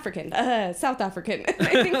like, I'm African. South African.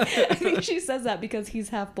 I think she says that because he's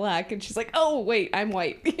half black, and she's like, oh, wait, I'm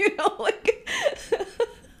white. You know, like...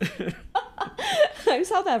 I'm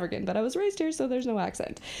South African, but I was raised here, so there's no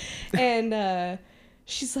accent. And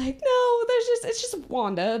she's like, no, it's just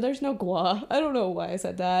Wanda. There's no Gwa. I don't know why I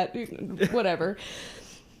said that. Whatever.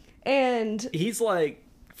 And he's like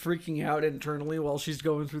freaking out internally while she's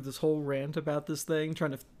going through this whole rant about this thing,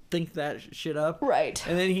 trying to think that shit up. Right.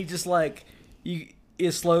 And then he just like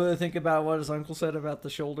is slow to think about what his uncle said about the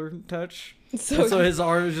shoulder touch. So his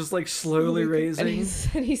arm is just like slowly raising.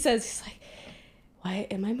 And he says, he's like, why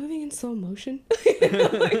am I moving in slow motion?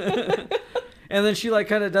 And then she like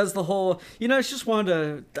kind of does the whole, you know, it's just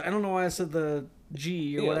Wanda. I don't know why I said the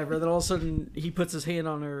G or whatever. Then all of a sudden he puts his hand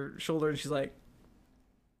on her shoulder and she's like,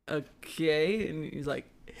 okay. And he's like,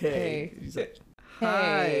 hey. He's like,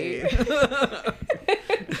 hi.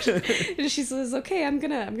 She says, okay, I'm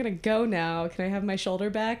gonna go now. Can I have my shoulder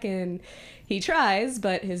back? And he tries,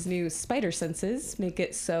 but his new spider senses make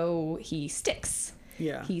it so he sticks.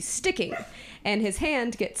 Yeah. He's sticking. And his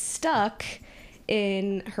hand gets stuck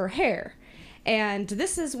in her hair. And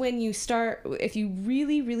this is when you start, if you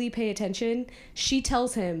really, really pay attention, she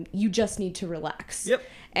tells him, you just need to relax. Yep.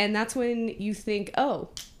 And that's when you think, oh,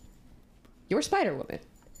 you're Spider-Woman.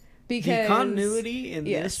 Because the continuity in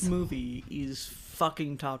this movie is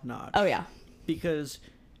fucking top notch. Oh, yeah. Because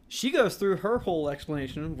she goes through her whole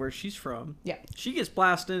explanation of where she's from. Yeah. She gets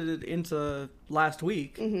blasted into last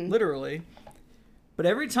week, literally. But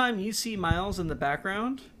every time you see Miles in the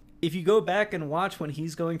background, if you go back and watch when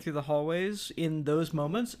he's going through the hallways in those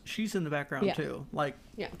moments, she's in the background too. Like,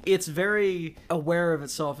 it's very aware of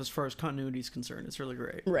itself as far as continuity is concerned. It's really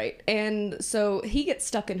great. Right. And so he gets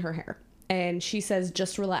stuck in her hair and she says,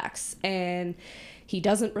 just relax. And he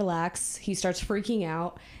doesn't relax. He starts freaking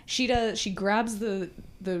out. She grabs the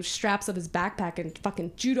straps of his backpack and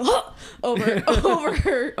fucking judo over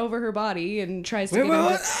her body and tries to get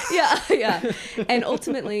him. Yeah. And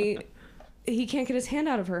ultimately, he can't get his hand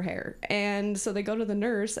out of her hair, and so they go to the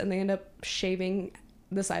nurse and they end up shaving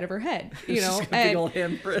the side of her head. You know, and, big old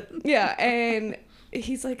handprint. Yeah, and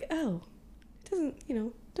he's like, "Oh,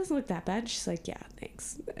 it doesn't look that bad." She's like, "Yeah,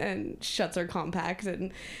 thanks," and shuts her compact.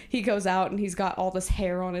 And he goes out and he's got all this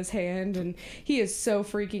hair on his hand, and he is so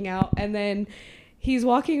freaking out. And then he's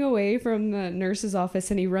walking away from the nurse's office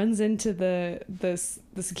and he runs into the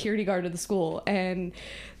security guard of the school, and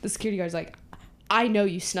the security guard's like, I know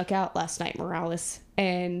you snuck out last night, Morales.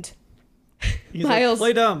 And he's Miles,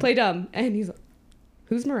 like, play dumb. And he's like,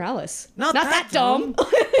 who's Morales? Not that dumb.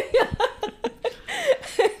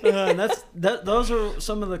 And those are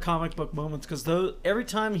some of the comic book moments, because every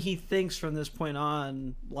time he thinks from this point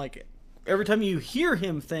on, like every time you hear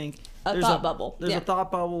him think, there's a bubble. There's a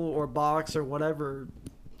thought bubble or box or whatever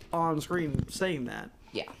on screen saying that.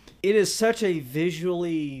 Yeah. It is such a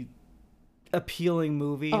visually appealing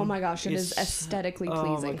movie. Oh my gosh, it is aesthetically pleasing.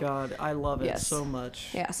 Oh my god, I love it so much.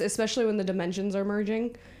 Yes, especially when the dimensions are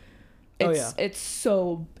merging.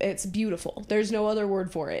 It's beautiful. There's no other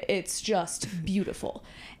word for it. It's just beautiful.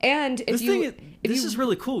 And this is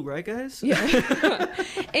really cool, right, guys? Yeah.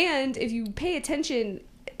 And if you pay attention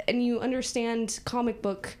and you understand comic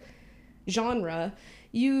book genre,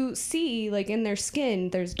 you see, like, in their skin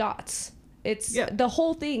there's dots. It's the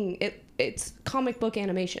whole thing. It's comic book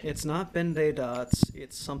animation. It's not Ben-Day dots.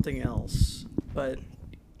 It's something else. But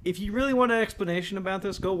if you really want an explanation about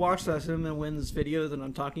this, go watch that Cinnamon Wins video that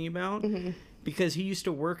I'm talking about. Mm-hmm. Because he used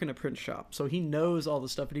to work in a print shop. So he knows all the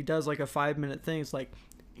stuff. And he does like a 5-minute thing. It's like,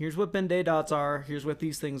 here's what Ben-Day dots are. Here's what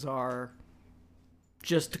these things are.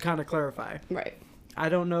 Just to kind of clarify. Right. I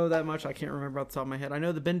don't know that much. I can't remember off the top of my head. I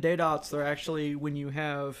know the Ben-Day dots, they're actually when you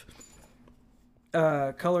have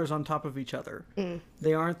colors on top of each other.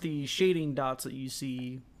 They aren't the shading dots that you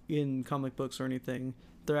see in comic books or anything.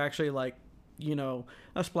 They're actually like, you know,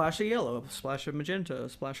 a splash of yellow, a splash of magenta, a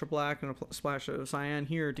splash of black, and a splash of cyan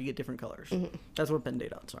here to get different colors. That's what Ben-Day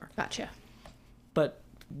dots are. Gotcha. But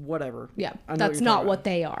whatever. Yeah, that's not what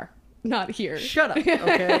they are. Not here. Shut up,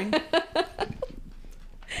 okay?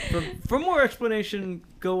 For more explanation,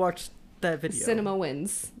 go watch that video. Cinema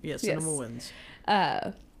Wins. Yeah, Cinema Wins.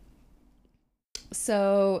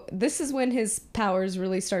 So this is when his powers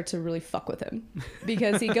really start to really fuck with him,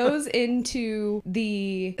 because he goes into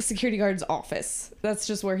the security guard's office. That's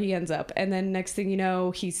just where he ends up. And then next thing you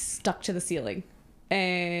know, he's stuck to the ceiling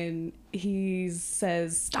and he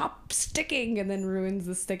says, "Stop sticking," and then ruins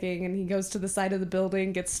the sticking. And he goes to the side of the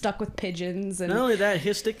building, gets stuck with pigeons. And not only that,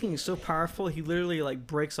 his sticking is so powerful, he literally like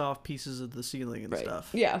breaks off pieces of the ceiling and stuff.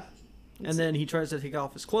 Yeah. And then he tries to take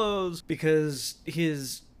off his clothes because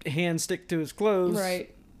his hands stick to his clothes,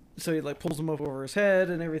 right? So he like pulls them up over his head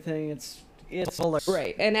and everything. It's all like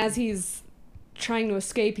right. And as he's trying to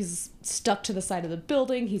escape, he's stuck to the side of the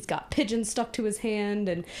building. He's got pigeons stuck to his hand,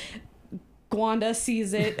 and Gwanda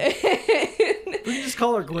sees it. We can just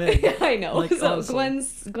call her Gwen. I know. Like, so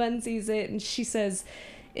Gwen sees it and she says,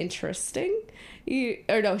 "Interesting."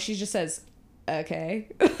 Or no, she just says, "Okay."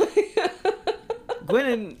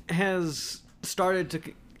 Gwen has started to,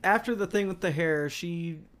 after the thing with the hair,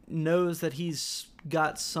 she knows that he's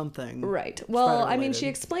got something. Right. Well, I mean, she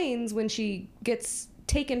explains when she gets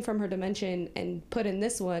taken from her dimension and put in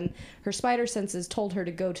this one, her spider senses told her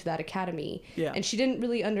to go to that academy. Yeah. And she didn't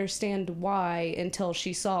really understand why until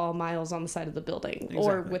she saw Miles on the side of the building. Exactly.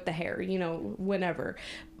 Or with the hair, you know, whenever.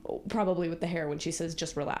 Probably with the hair when she says,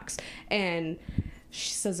 "Just relax." And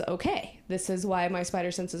she says, "Okay, this is why my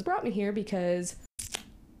spider senses brought me here, because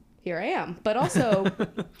here I am." But also,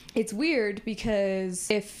 it's weird because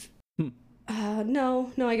if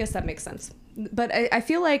no, I guess that makes sense. But I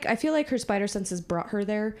feel like her spider senses brought her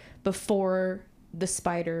there before the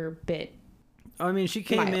spider bit. I mean, she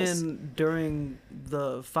came Miles in during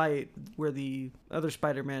the fight where the other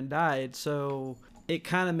Spider-Man died, so it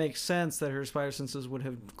kind of makes sense that her spider senses would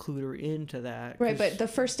have clued her into that. Right, but the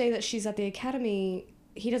first day that she's at the academy,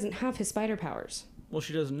 he doesn't have his spider powers. Well,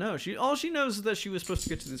 she doesn't know. All she knows is that she was supposed to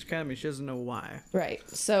get to this academy. She doesn't know why. Right.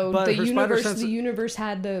 So but the universe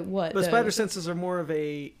had the what? But spider senses are more of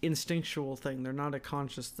a instinctual thing. They're not a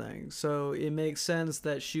conscious thing. So it makes sense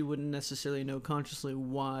that she wouldn't necessarily know consciously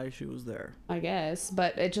why she was there. I guess,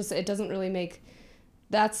 but it doesn't really make.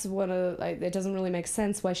 That's it doesn't really make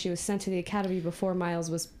sense why she was sent to the academy before Miles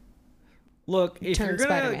was. Look, if you're gonna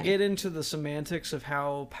Spider-Man. get into the semantics of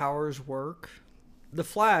how powers work. The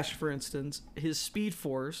Flash, for instance, his speed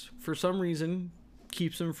force, for some reason,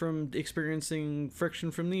 keeps him from experiencing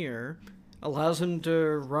friction from the air, allows him to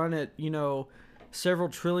run at, several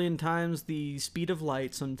trillion times the speed of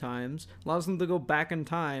light sometimes, allows him to go back in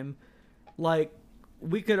time. Like,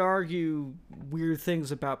 we could argue weird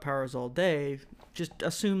things about powers all day, just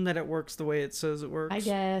assume that it works the way it says it works. I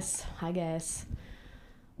guess.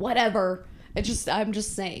 Whatever. I'm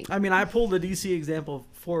just saying. I mean, I pulled the DC example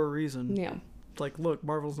for a reason. Yeah. Like, look,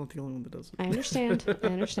 Marvel's not the only one that does it. I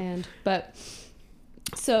understand. But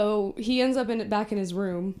so he ends up back in his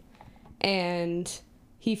room, and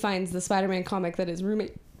he finds the Spider-Man comic that his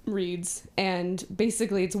roommate reads, and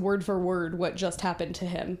basically it's word for word what just happened to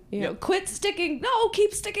him. Quit sticking. No,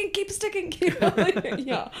 keep sticking.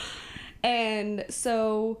 Yeah. And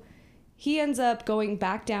so he ends up going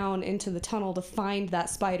back down into the tunnel to find that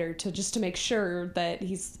spider to make sure that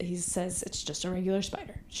he says it's just a regular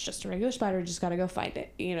spider. It's just a regular spider. Just got to go find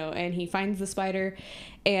it, and he finds the spider,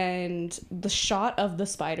 and the shot of the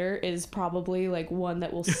spider is probably like one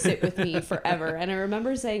that will sit with me forever. And I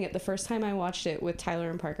remember saying it the first time I watched it with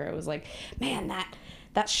Tyler and Parker. I was like, man,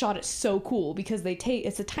 that shot is so cool because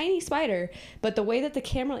it's a tiny spider, but the way that the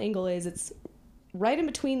camera angle is, it's right in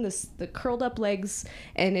between the curled up legs,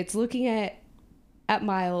 and it's looking at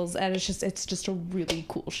Miles, and it's just a really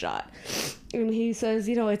cool shot. And he says,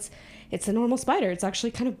 it's a normal spider. It's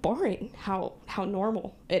actually kind of boring how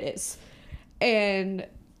normal it is. And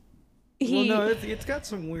it's got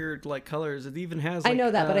some weird like colors. It even has. Like, I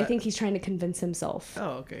know that, but I think he's trying to convince himself.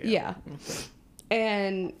 Oh, okay. Yeah. Okay.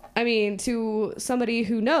 And I mean, to somebody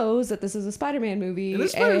who knows that this is a Spider-Man movie, and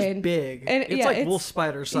this spider's big, and it's like wolf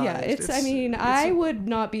spider size. Yeah, I mean, I would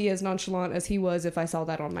not be as nonchalant as he was if I saw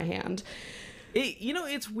that on my hand.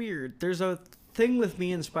 It's weird. There's a thing with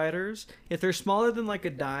me and spiders. If they're smaller than like a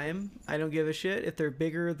dime, I don't give a shit. If they're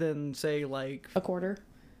bigger than, say, like a quarter,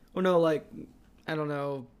 oh no, like I don't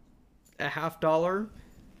know, a $50,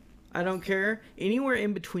 I don't care. Anywhere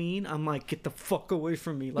in between, I'm like, get the fuck away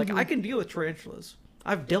from me. Like, I can deal with tarantulas.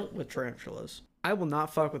 I've dealt with tarantulas. I will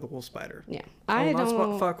not fuck with a wolf spider. Yeah, I will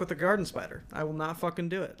not fuck with a garden spider. I will not fucking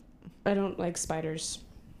do it. I don't like spiders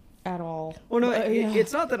at all. Well, no,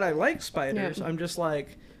 it's not that I like spiders. Yeah. I'm just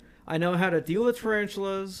like, I know how to deal with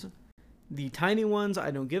tarantulas. The tiny ones,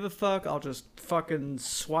 I don't give a fuck. I'll just fucking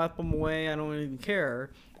swipe them away. I don't even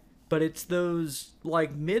care. But it's those,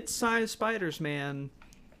 like, mid-sized spiders, man.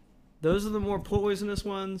 Those are the more poisonous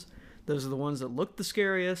ones. Those are the ones that look the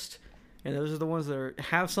scariest. And those are the ones that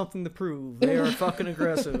have something to prove. They are fucking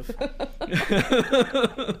aggressive.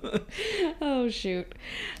 Oh, shoot.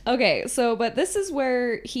 Okay, but this is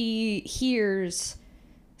where he hears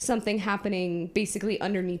something happening basically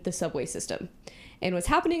underneath the subway system. And what's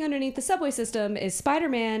happening underneath the subway system is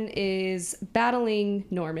Spider-Man is battling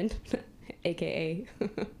Norman, a.k.a.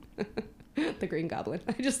 the Green Goblin.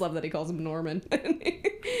 I just love that he calls him Norman.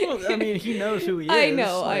 Well, I mean, he knows who he is. I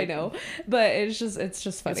know. But it's just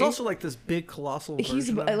funny. It's also like this big colossal version.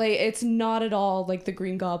 He's like, it's not at all like the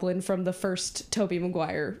Green Goblin from the first Tobey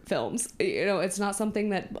Maguire films. You know, it's not something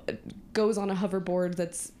that goes on a hoverboard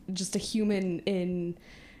that's just a human in...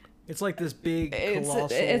 It's like this big colossal...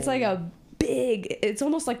 It's like a big... It's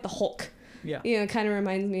almost like the Hulk. Yeah. You know, it kind of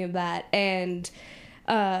reminds me of that. And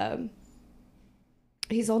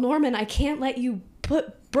he's all, Norman, I can't let you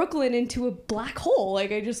put Brooklyn into a black hole.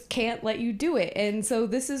 Like, I just can't let you do it. And so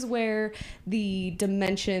this is where the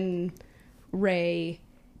dimension ray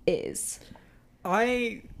is.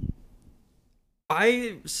 I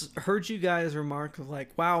heard you guys remark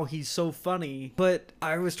like, wow, he's so funny. But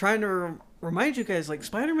I was trying to remind you guys, like,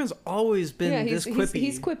 Spider-Man's always been this quippy.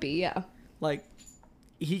 He's quippy, yeah. Like,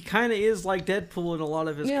 he kind of is like Deadpool in a lot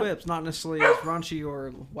of his quips. Not necessarily as raunchy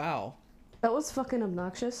or wow. That was fucking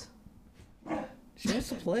obnoxious. She wants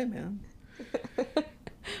to play, man.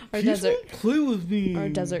 Play with me. Our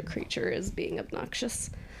desert creature is being obnoxious.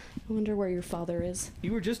 I wonder where your father is.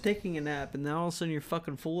 You were just taking a nap, and now all of a sudden you're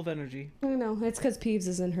fucking full of energy. I know. It's because Peeves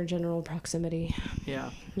is in her general proximity. Yeah.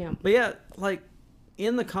 Yeah. But yeah, like,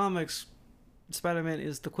 in the comics, Spider-Man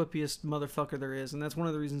is the quippiest motherfucker there is, and that's one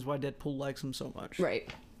of the reasons why Deadpool likes him so much.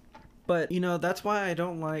 Right. But, you know, that's why I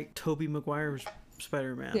don't like Tobey Maguire's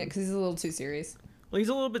Spider-Man. Yeah, because he's a little too serious. Well, he's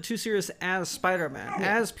a little bit too serious as Spider-Man.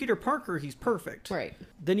 Yeah. As Peter Parker, he's perfect. Right.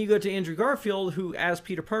 Then you go to Andrew Garfield, who, as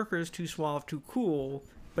Peter Parker, is too suave, too cool.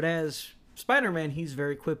 But as Spider-Man, he's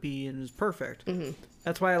very quippy and is perfect. Mm-hmm.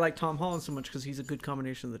 That's why I like Tom Holland so much, because he's a good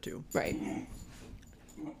combination of the two. Right.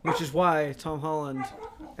 Which is why Tom Holland,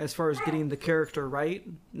 as far as getting the character right,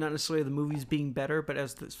 not necessarily the movies being better, but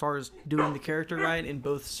as far as doing the character right in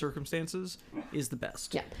both circumstances, is the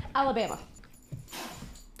best. Yeah. Alabama.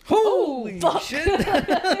 Holy shit!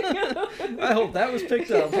 I hope that was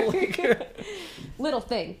picked up. Little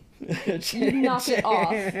thing. You knock it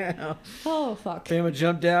off. Oh, fuck. Bama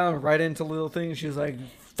jumped down right into Little Thing. She was like,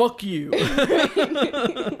 fuck you.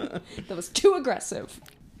 That was too aggressive.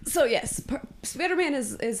 So, yes, Spider-Man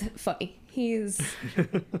is funny. He's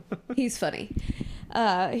funny.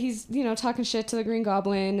 He's, talking shit to the Green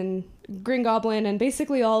Goblin, and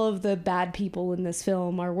basically all of the bad people in this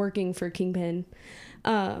film are working for Kingpin.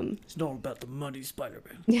 It's not about the money,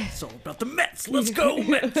 Spider-Man. It's all about the Mets. Let's go,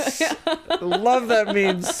 Mets! I love that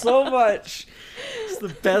meme so much. It's the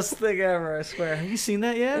best thing ever, I swear. Have you seen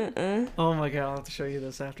that yet? Oh my god, I'll have to show you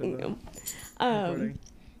this after the recording.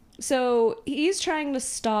 So he's trying to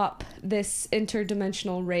stop this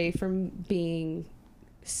interdimensional ray from being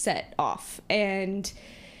set off, and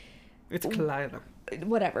it's a collider.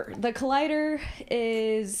 Whatever. The collider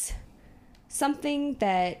is something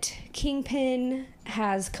that Kingpin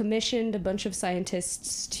has commissioned a bunch of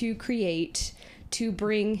scientists to create to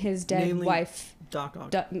bring his dead wife, Doc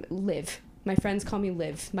Ock. Liv. My friends call me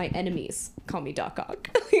Liv. My enemies call me Doc Ock.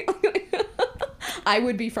 I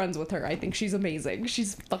would be friends with her. I think she's amazing.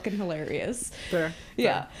 She's fucking hilarious. Fair.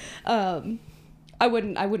 Yeah. I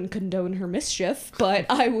wouldn't condone her mischief, but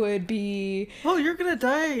I would be... Oh, you're gonna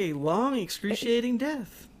die a long, excruciating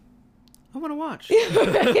death. I want to watch.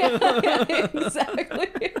 yeah,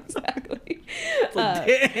 exactly.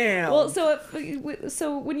 Damn. Well,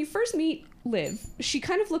 so when you first meet Liv, she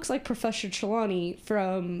kind of looks like Professor Trelawney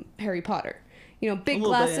from Harry Potter. Big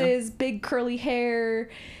glasses, big curly hair,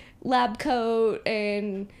 lab coat,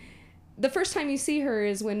 and the first time you see her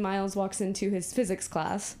is when Miles walks into his physics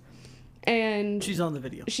class. And she's on the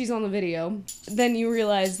video. Then you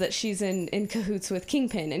realize that she's in cahoots with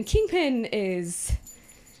Kingpin, and Kingpin is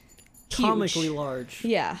huge. Comically large.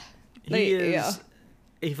 Yeah. He is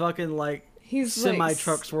a fucking, like, he's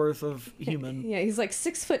semi-truck's worth of human. Yeah, he's like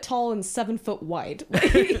 6 foot tall and 7 foot wide.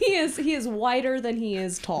 he is wider than he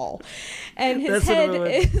is tall. And his head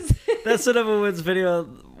is... That's Cinema Woods video,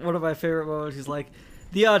 one of my favorite moments. He's like,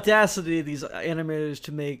 the audacity of these animators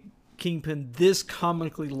to make Kingpin this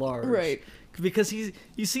comically large, right? Because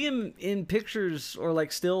you see him in pictures or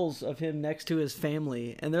like stills of him next to his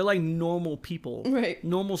family, and they're like normal people, right?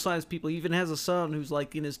 Normal sized people. He even has a son who's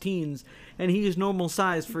like in his teens, and he's normal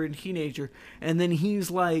sized for a teenager, and then he's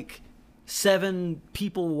like 7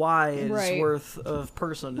 people wide worth of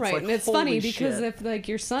person. It's right, like, and it's funny because if like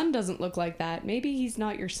your son doesn't look like that, maybe he's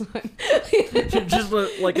not your son. Just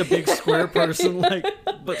like a big square person, like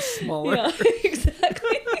but smaller. Yeah,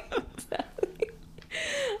 exactly.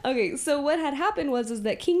 Okay, so what had happened was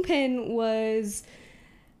that Kingpin was...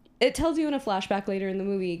 It tells you in a flashback later in the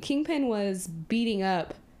movie, Kingpin was beating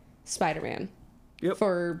up Spider-Man. Yep.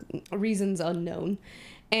 For reasons unknown.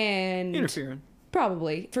 And... Interfering.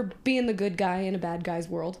 Probably. For being the good guy in a bad guy's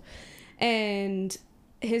world. And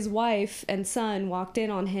his wife and son walked in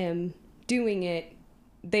on him doing it.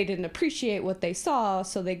 They didn't appreciate what they saw,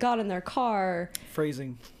 so they got in their car.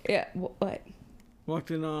 Phrasing. Yeah, what?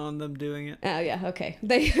 Walked in on them doing it. Oh, yeah, okay.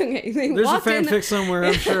 They There's a fanfic somewhere,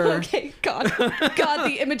 I'm sure. Okay, God,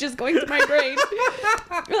 the image is going to my brain.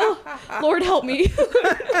 Oh, Lord help me.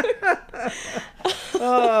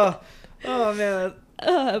 oh man.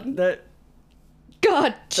 That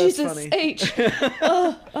God, Jesus funny. H.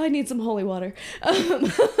 I need some holy water.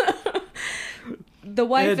 The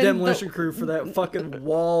wife and a demolition crew for that fucking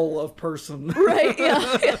wall of person. Right,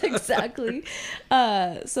 yeah, exactly.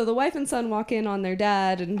 So the wife and son walk in on their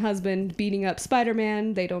dad and husband beating up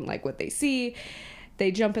Spider-Man. They don't like what they see.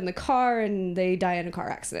 They jump in the car and they die in a car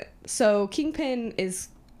accident. So Kingpin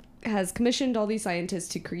has commissioned all these scientists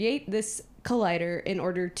to create this collider in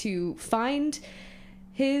order to find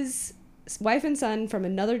his wife and son from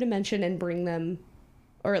another dimension and bring them,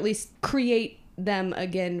 or at least create them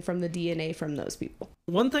again from the DNA from those people.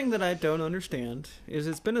 One thing that I don't understand is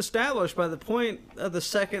it's been established by the point of the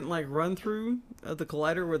second like run through of the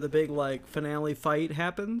collider where the big like finale fight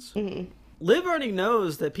happens. Mm-hmm. Liv already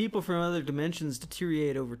knows that people from other dimensions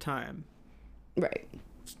deteriorate over time. Right.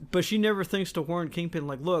 But she never thinks to warn Kingpin,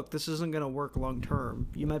 like, look, this isn't going to work long term.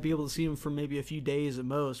 You might be able to see him for maybe a few days at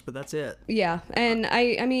most, but that's it. Yeah, and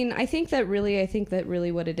I think that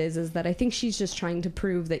really what it is that I think she's just trying to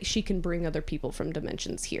prove that she can bring other people from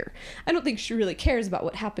dimensions here. I don't think she really cares about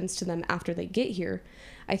what happens to them after they get here.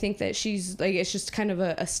 I think that she's like, it's just kind of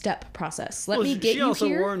a step process. Let me get you here. She also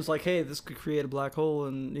warns, like, hey, this could create a black hole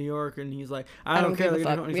in New York, and he's like, I don't care. He's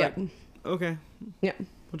like, okay. Yeah.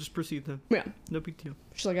 We'll just proceed then. Yeah. No big deal.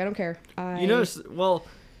 She's like, I don't care. You notice, well,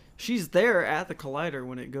 she's there at the collider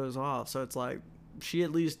when it goes off, so it's like, she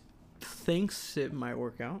at least thinks it might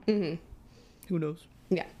work out. Mm-hmm. Who knows?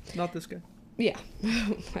 Yeah. Not this guy. Yeah.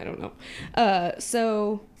 I don't know.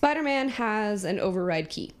 So Spider-Man has an override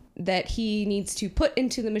key that he needs to put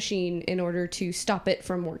into the machine in order to stop it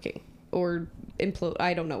from working or implode.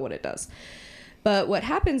 I don't know what it does. But what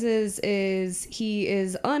happens is he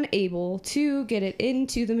is unable to get it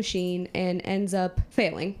into the machine and ends up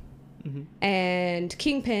failing. Mm-hmm. And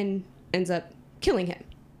Kingpin ends up killing him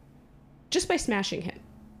just by smashing him.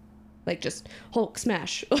 Like, just Hulk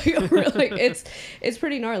smash. Like, it's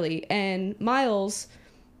pretty gnarly. And Miles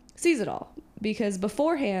sees it all because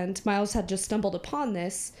beforehand, Miles had just stumbled upon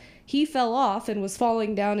this. He fell off and was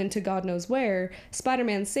falling down into God knows where.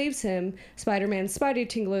 Spider-Man saves him. Spider-Man's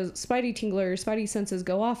Spidey senses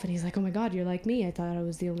go off, and he's like, oh my God, you're like me. I thought I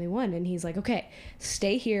was the only one. And he's like, okay,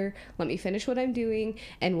 stay here. Let me finish what I'm doing,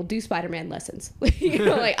 and we'll do Spider-Man lessons.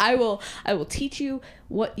 Like, I will teach you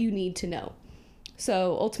what you need to know.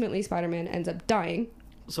 So ultimately, Spider-Man ends up dying.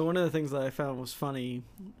 So one of the things that I found was funny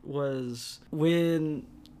was when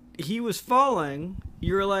he was falling,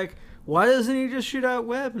 you were like, why doesn't he just shoot out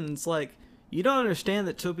web? And it's like, you don't understand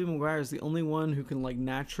that Tobey Maguire is the only one who can, like,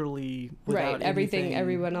 naturally, without anything.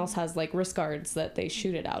 Everyone else has, like, wrist guards that they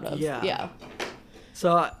shoot it out of. Yeah.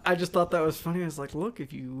 So I just thought that was funny. I was like, look,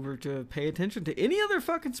 if you were to pay attention to any other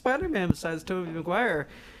fucking Spider-Man besides Tobey Maguire,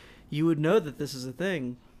 you would know that this is a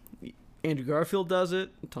thing. Andrew Garfield does it.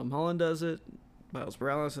 Tom Holland does it. Miles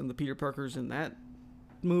Morales and the Peter Parkers in that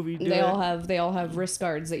movie do they it. all have wrist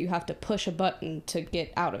guards that you have to push a button to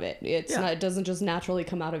get out of it. It's not, it doesn't just naturally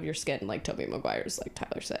come out of your skin like Tobey Maguire's, like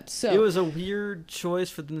Tyler said. So it was a weird choice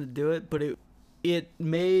for them to do it, but it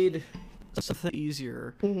made something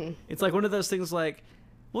easier. Mm-hmm. It's like one of those things, like,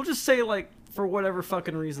 we'll just say, like, for whatever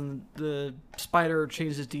fucking reason, the spider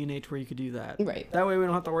changed his DNA to where you could do that. Right. That way we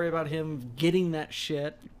don't have to worry about him getting that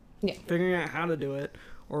shit, figuring out how to do it,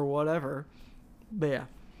 or whatever. But yeah.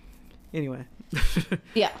 Anyway.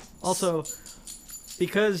 Yeah. Also,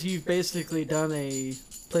 because you've basically done a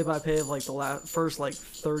play-by-play of, like, the first, like,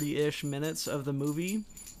 30-ish minutes of the movie,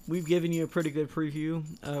 we've given you a pretty good preview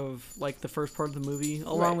of, like, the first part of the movie,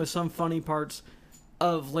 along with some funny parts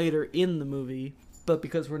of later in the movie. But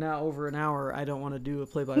because we're now over an hour, I don't want to do a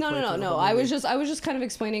play-by-play. No. I was just kind of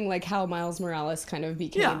explaining, like, how Miles Morales kind of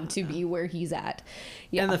became to be where he's at.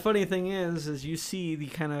 Yeah. And the funny thing is you see the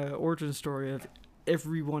kind of origin story of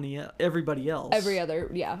everybody else.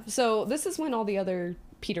 So this is when all the other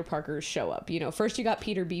Peter Parkers show up. You know, first you got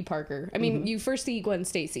Peter B. Parker. I mean, you first see Gwen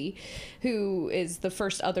Stacy, who is the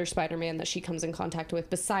first other Spider-Man that she comes in contact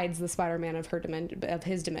with, besides the Spider-Man of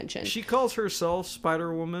his dimension. She calls herself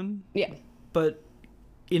Spider-Woman. Yeah. But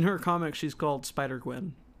in her comics, she's called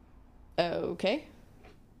Spider-Gwen. Okay.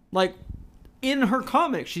 Like, in her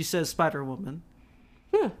comics, she says Spider-Woman.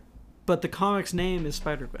 But the comic's name is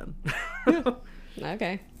Spider-Gwen.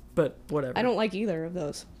 Okay. But whatever. I don't like either of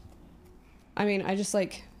those. I mean, I just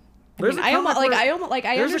like. There's a comic understand.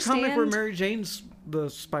 There's a comic where Mary Jane's the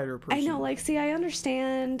spider person. I know, like, see, I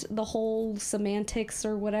understand the whole semantics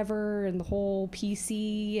or whatever, and the whole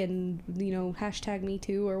PC and, you know, hashtag Me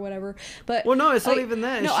Too or whatever. But well, no, it's not even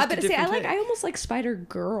that. No, I almost like Spider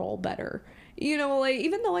Girl better. You know, like,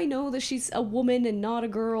 even though I know that she's a woman and not a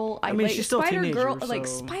girl, I mean, like, she's still Spider a teenager, Girl. so... Like,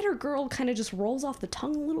 Spider Girl kind of just rolls off the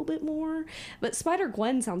tongue a little bit more, but Spider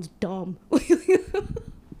Gwen sounds dumb.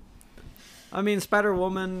 I mean,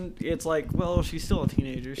 Spider-Woman, it's like, well, she's still a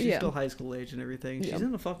teenager. She's still high school age and everything. She's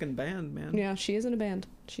in a fucking band, man. Yeah, she is in a band.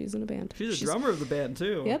 She's a drummer of the band,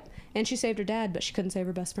 too. Yep. And she saved her dad, but she couldn't save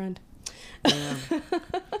her best friend. Yeah.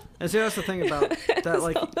 And see, that's the thing about that,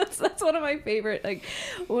 like... So that's one of my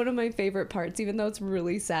favorite parts, even though it's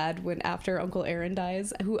really sad when after Uncle Aaron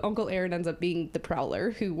dies, who Uncle Aaron ends up being the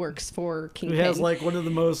Prowler, who works for Kingpin. He has, like, one of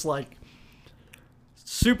the most, like...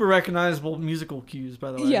 super recognizable musical cues,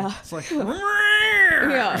 by the way. Yeah. It's like...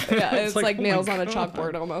 yeah. It's like oh nails on a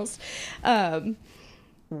chalkboard almost. Yeah.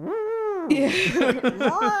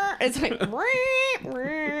 It's like...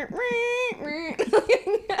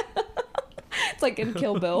 It's like in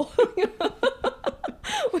Kill Bill.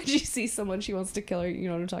 When she sees someone she wants to kill her, you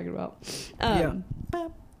know what I'm talking about.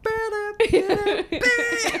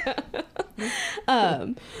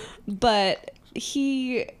 But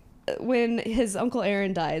when his Uncle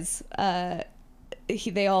Aaron dies,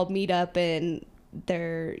 they all meet up, and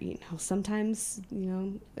they're, you know, sometimes, you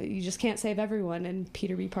know, you just can't save everyone. And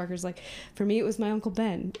Peter B. Parker's like, for me, it was my Uncle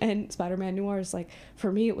Ben. And Spider-Man Noir is like,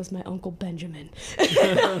 for me, it was my Uncle Benjamin. I'm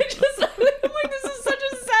like, this is such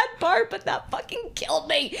a sad part, but that fucking killed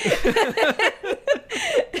me.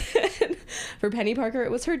 For Penny Parker,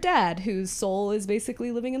 it was her dad, whose soul is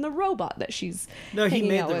basically living in the robot that she's he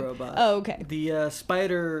made the with. robot. Oh, okay. The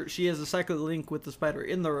spider, she has a psychic link with the spider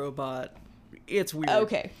in the robot. It's weird.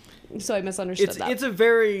 Okay. So I misunderstood that. It's a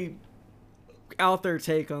very out there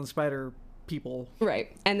take on spider people.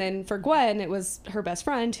 Right. And then for Gwen, it was her best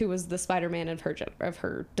friend, who was the Spider-Man of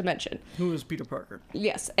her dimension. Who was Peter Parker.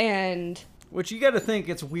 Yes. And... which you got to think,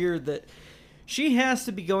 it's weird that she has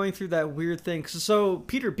to be going through that weird thing. So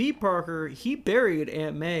Peter B. Parker, he buried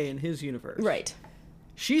Aunt May in his universe. Right.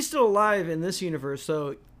 She's still alive in this universe,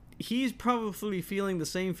 so he's probably feeling the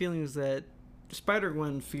same feelings that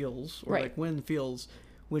Spider-Gwen feels, or like Gwen feels,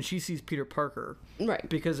 when she sees Peter Parker. Right.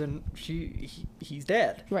 Because he's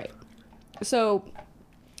dead. Right. So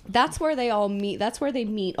that's where they all meet. That's where they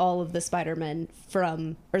meet all of the Spider-Men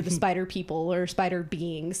from, or the Spider people, or Spider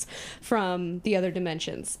beings from the other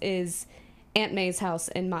dimensions, is Aunt May's house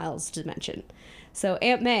in Miles' dimension. So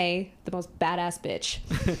Aunt May, the most badass bitch,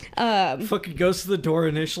 fucking goes to the door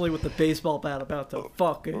initially with the baseball bat about to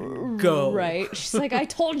fucking go. Right. She's like, I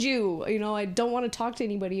told you, you know, I don't want to talk to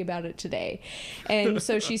anybody about it today. And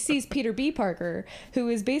so she sees Peter B. Parker, who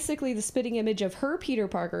is basically the spitting image of her Peter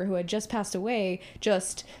Parker, who had just passed away,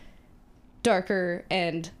 just darker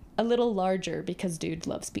and a little larger, because dude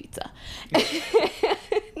loves pizza.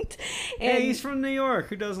 Hey, he's from New York.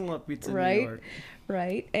 Who doesn't love pizza in New York?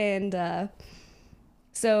 Right. And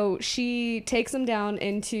so she takes him down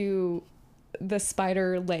into the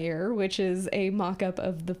spider lair, which is a mock-up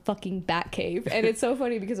of the fucking Batcave. And it's so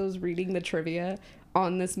funny because I was reading the trivia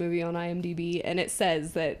on this movie on IMDb, and it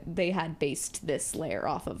says that they had based this lair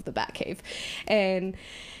off of the Batcave. And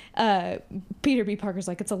Peter B. Parker's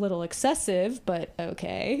like, it's a little excessive, but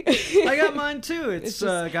okay. I got mine too. It's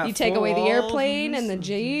just, got you take away the airplane and the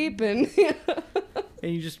Jeep, and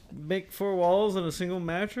and you just make 4 walls and a single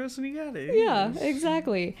mattress, and you got it. Yeah,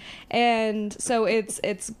 exactly. And so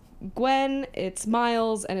it's Gwen, it's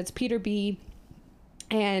Miles, and it's Peter B.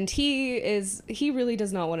 And he really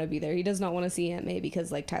does not want to be there. He does not want to see Aunt May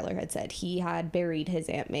because, like Tyler had said, he had buried his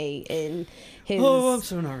Aunt May in his... Oh, I'm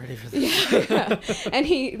so not ready for this. Yeah. And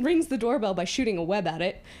he rings the doorbell by shooting a web at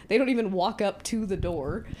it. They don't even walk up to the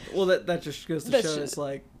door. Well, that just goes to show it's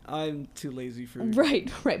like, I'm too lazy for...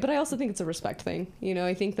 Right. But I also think it's a respect thing. You know,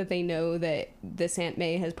 I think that they know that this Aunt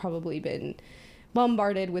May has probably been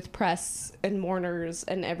bombarded with press and mourners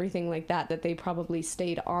and everything like that they probably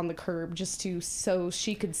stayed on the curb just so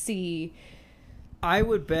she could see. I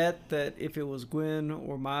would bet that if it was Gwen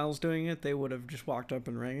or Miles doing it, they would have just walked up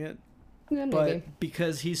and rang it. Yeah, maybe. But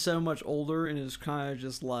because he's so much older and is kind of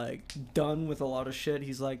just like done with a lot of shit,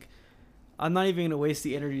 he's like, I'm not even going to waste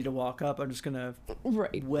the energy to walk up. I'm just going to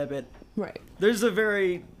web it. Right. There's a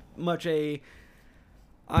very much I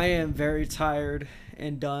am very tired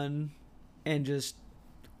and done and just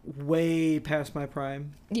way past my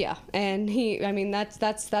prime. Yeah, and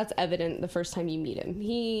that's evident the first time you meet him.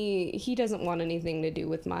 He doesn't want anything to do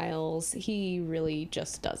with Miles. He really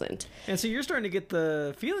just doesn't. And so you're starting to get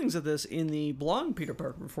the feelings of this in the blonde Peter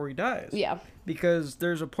Parker before he dies. Yeah. Because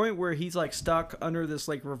there's a point where he's like stuck under this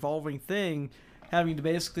like revolving thing, having to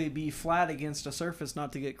basically be flat against a surface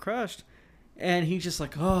not to get crushed. And he's just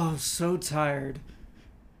like, oh, I'm so tired.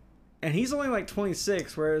 And he's only like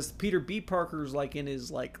 26, whereas Peter B. Parker's like in his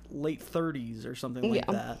like late 30s or something like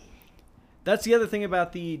that. That's the other thing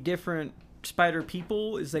about the different Spider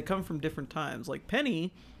people is they come from different times. Like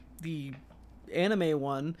Penny, the anime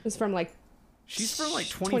one, is from like she's from like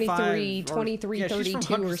 23,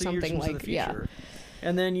 32 or something like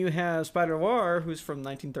And then you have Spider-Noir, who's from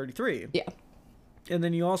 1933. Yeah. And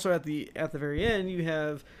then you also at the very end you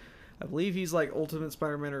have, I believe he's like Ultimate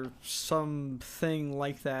Spider-Man or something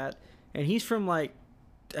like that. And he's from like,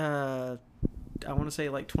 I want to say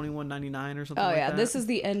like 2199 or something like that. Oh yeah, this is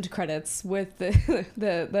the end credits with the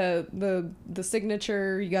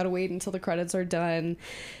signature. You got to wait until the credits are done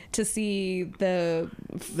to see the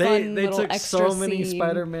fun they little took extra so many scene.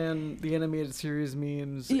 Spider-Man the animated series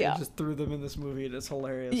memes and just threw them in this movie, and it's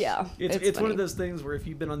hilarious. Yeah, it's one of those things where if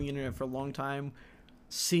you've been on the internet for a long time,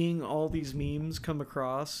 seeing all these memes come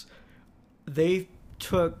across, they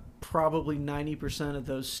took probably 90% of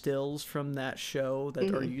those stills from that show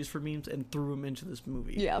that are used for memes and threw them into this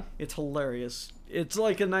movie. Yeah. It's hilarious. It's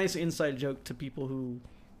like a nice inside joke to people who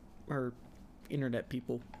are internet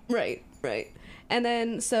people. Right. And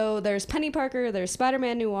then, so there's Penny Parker, there's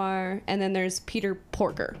Spider-Man Noir, and then there's Peter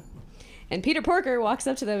Porker. And Peter Porker walks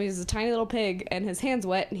up to them, he's a tiny little pig, and his hand's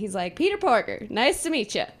wet, and he's like, Peter Porker, nice to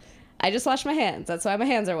meet you. I just washed my hands, that's why my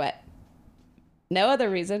hands are wet. No other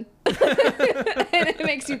reason. And it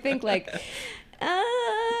makes you think like, okay.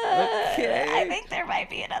 I think there might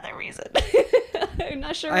be another reason. I'm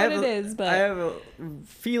not sure what it is, but I have a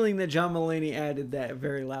feeling that John Mulaney added that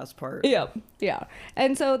very last part. Yeah.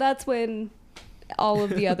 And so that's when all of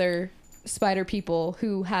the other spider people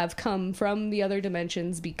who have come from the other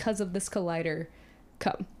dimensions because of this collider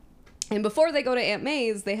come. And before they go to Aunt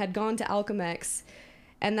May's, they had gone to Alchemex,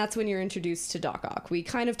 and that's when you're introduced to Doc Ock. We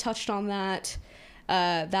kind of touched on that.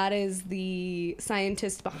 That is the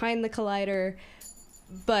scientist behind the collider,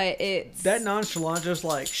 but it's... That nonchalant just,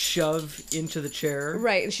 like, shove into the chair.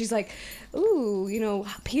 Right, and she's like, ooh,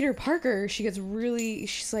 Peter Parker,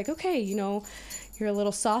 she's like, okay, you're a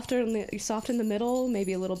little soft in the middle,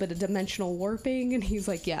 maybe a little bit of dimensional warping, and he's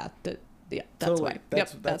like, yeah, that's totally. why.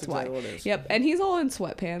 That's that's exactly why. What it is. Yep, and he's all in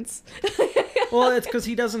sweatpants. Well, it's because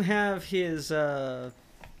he doesn't have his...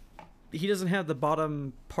 He doesn't have the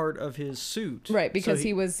bottom part of his suit. Right, because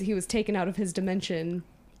he was taken out of his dimension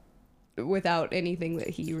without anything that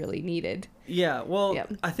he really needed. Yeah, well,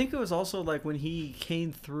 I think it was also like when he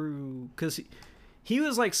came through, because he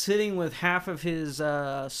was like sitting with half of his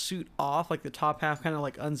suit off, like the top half kind of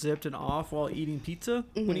like unzipped and off while eating pizza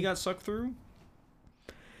when he got sucked through.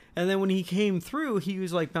 And then when he came through, he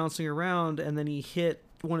was like bouncing around, and then he hit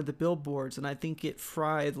one of the billboards, and I think it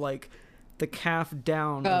fried like the calf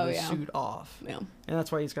down of his suit off. Yeah. And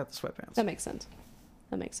that's why he's got the sweatpants. That makes sense.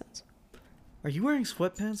 Are you wearing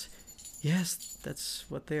sweatpants? Yes, that's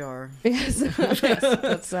what they are. Yes,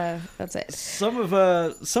 that's it. Some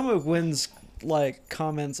of Gwen's like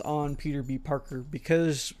comments on Peter B. Parker,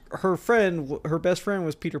 because her best friend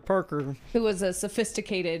was Peter Parker, who was a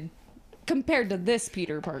sophisticated compared to this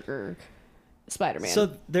Peter Parker Spider-Man.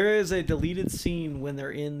 So there is a deleted scene when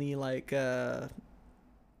they're in the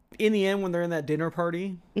in the end when they're in that dinner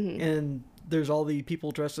party and there's all the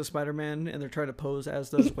people dressed as Spider-Man and they're trying to pose as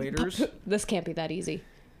those waiters. This can't be that easy.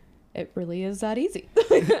 It really is that easy.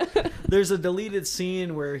 There's a deleted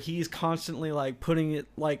scene where he's constantly like putting it,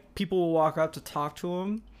 like people will walk up to talk to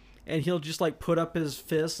him and he'll just like put up his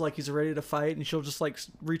fist like he's ready to fight and she'll just like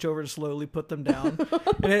reach over and slowly put them down.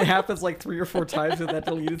 And it happens like 3 or 4 times in that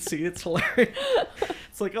deleted scene. It's hilarious.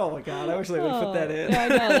 It's like, oh my God, I wish they would put that in. Yeah, I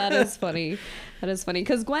know, that is funny. That is funny.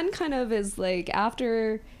 Because Gwen kind of is like,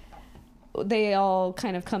 after they all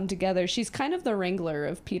kind of come together, she's kind of the wrangler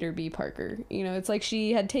of Peter B. Parker. You know, it's like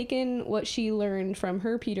she had taken what she learned from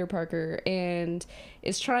her Peter Parker and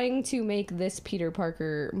is trying to make this Peter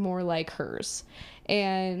Parker more like hers.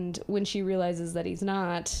 And when she realizes that he's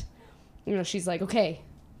not, you know, she's like, okay,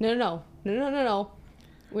 no,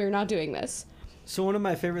 we're not doing this. So one of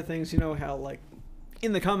my favorite things, you know how like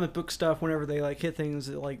in the comic book stuff, whenever they like hit things,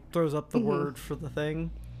 it like throws up the word for the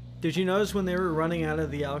thing. Did you notice when they were running out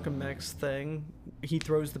of the Alchemex thing, he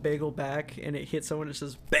throws the bagel back and it hits someone and it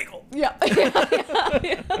says, bagel! Yeah.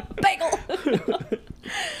 Bagel!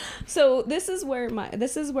 So this is where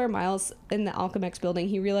Miles, in the Alchemex building,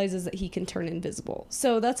 he realizes that he can turn invisible.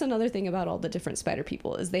 So that's another thing about all the different spider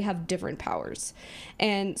people, is they have different powers.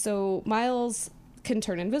 And so Miles can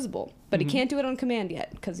turn invisible, but he can't do it on command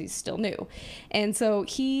yet because he's still new. And so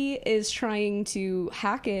he is trying to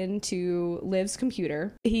hack into Liv's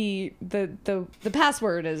computer. The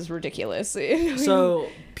password is ridiculous. So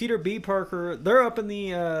Peter B. Parker, they're up in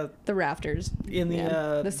the rafters in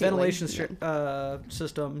the ventilation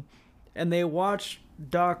system, and they watch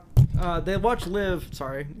Liv.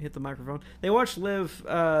 Sorry, hit the microphone. They watch Liv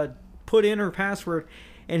put in her password.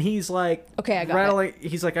 And he's like, okay, I got rattling. it.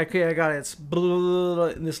 He's like, okay, I got it. It's blah, blah, blah, blah,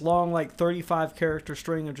 in this long, like 35 character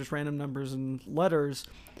string of just random numbers and letters.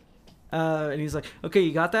 And he's like, okay,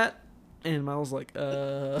 you got that? And Miles like,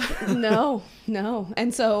 no.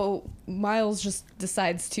 And so Miles just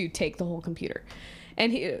decides to take the whole computer,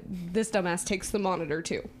 and this dumbass takes the monitor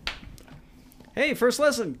too. Hey, first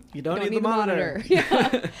lesson, you don't need the monitor.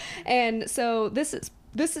 Yeah. And so this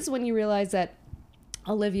is when you realize that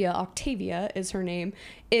Octavia is her name,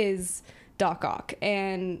 is Doc Ock.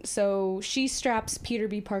 And so she straps Peter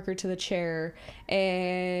B. Parker to the chair,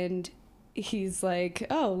 and he's like,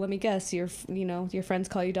 oh, let me guess, your friends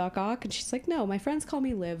call you Doc Ock? And she's like, no, my friends call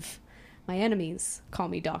me Liv. My enemies call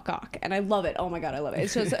me Doc Ock. And I love it. Oh my God, I love it.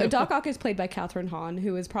 It's just, Doc Ock is played by Kathryn Hahn,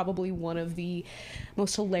 who is probably one of the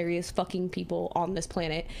most hilarious fucking people on this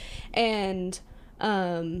planet. And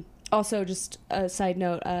also, just a side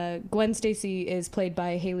note, Gwen Stacy is played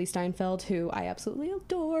by Haley Steinfeld, who I absolutely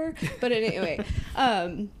adore. But anyway,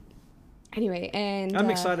 and I'm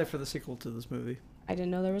excited for the sequel to this movie. I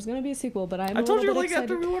didn't know there was going to be a sequel, but I told you like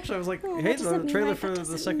excited. After we watched it, I was like, hey, the trailer for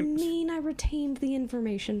the second. Mean I retained the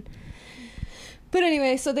information. But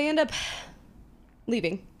anyway, so they end up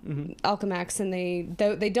leaving Alchemax, and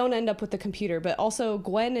they don't end up with the computer, but also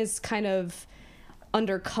Gwen is kind of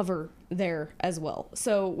undercover there as well.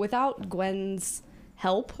 So without Gwen's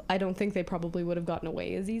help, I don't think they probably would have gotten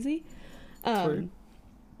away as easy.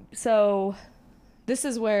 So this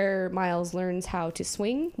is where Miles learns how to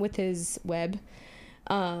swing with his web,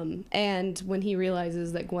 and when he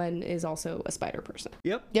realizes that Gwen is also a spider person.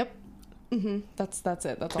 Yep. That's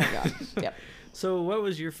it. That's all I got. Yep. So what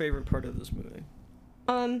was your favorite part of this movie?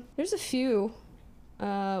 There's a few.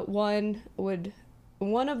 One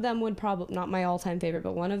of them would probably, not my all-time favorite,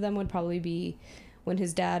 but one of them would probably be when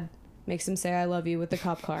his dad makes him say I love you with the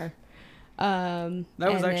cop car. That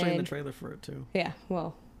was actually in the trailer for it too. Yeah,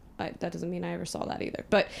 well, that doesn't mean I ever saw that either.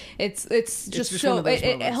 But it's just so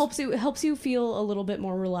it helps you feel a little bit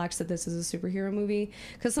more relaxed that this is a superhero movie,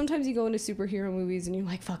 because sometimes you go into superhero movies and you're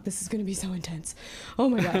like, fuck, this is gonna be so intense. Oh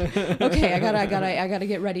my God. Okay, I gotta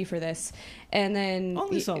get ready for this. And then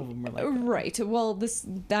only some of them are like that. Right. Well,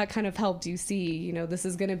 that kind of helped you see, this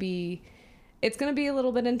is gonna be, it's gonna be a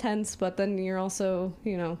little bit intense, but then you're also,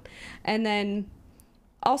 and then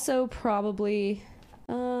also probably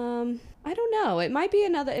I don't know. It might be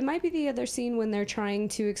the other scene when they're trying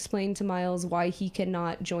to explain to Miles why he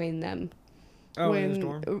cannot join them. Oh, in his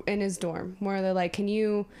dorm? In his dorm, where they're like, can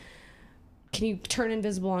you turn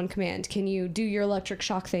invisible on command? Can you do your electric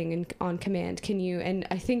shock thing on command? Can you? And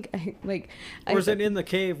I think, or is it in the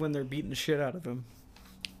cave when they're beating the shit out of him?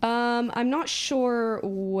 I'm not sure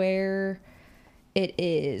where it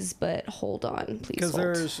is, but hold on, please.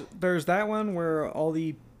 Because there's that one where all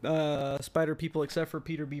the spider people except for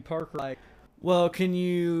Peter B. Parker well, can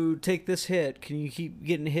you take this hit? Can you keep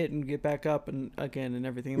getting hit and get back up and again and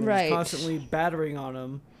everything? And right. He's constantly battering on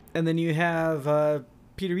him. And then you have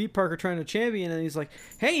Peter B. Parker trying to champion, and he's like,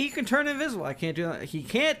 hey, he can turn invisible. I can't do that. He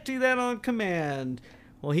can't do that on command.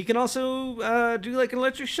 Well, he can also do like an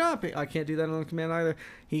electric shock. I can't do that on command either.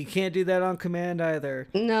 He can't do that on command either.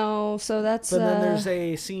 No, so that's... But then there's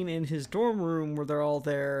a scene in his dorm room where they're all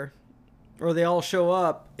there, or they all show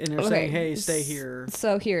up, and they're saying, hey, stay here.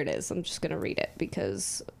 So here it is. I'm just going to read it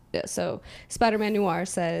because... Yeah, so Spider-Man Noir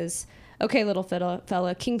says... Okay, little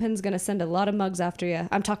fella, Kingpin's gonna send a lot of mugs after you.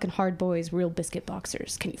 I'm talking hard boys, real biscuit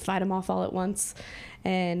boxers. Can you fight them off all at once?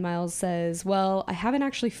 And Miles says, well, I haven't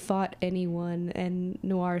actually fought anyone. And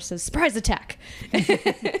Noir says, surprise attack.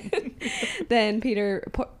 Then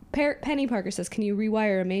Penny Parker says, can you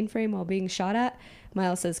rewire a mainframe while being shot at?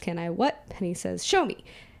 Miles says, can I what? Penny says, show me.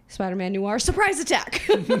 Spider-Man Noir, surprise attack.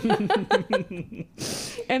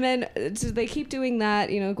 And then they keep doing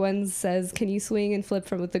that. You know, Gwen says, can you swing and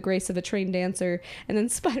flip with the grace of a trained dancer? And then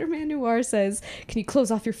Spider-Man Noir says, can you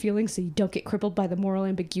close off your feelings so you don't get crippled by the moral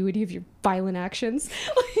ambiguity of your violent actions?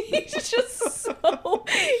 He's just so...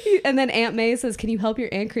 And then Aunt May says, can you help your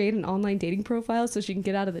aunt create an online dating profile so she can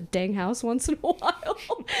get out of the dang house once in a while?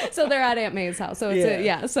 So they're at Aunt May's house. So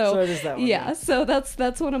it's so it is that one. Yeah, so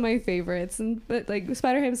that's one of my favorites. And but like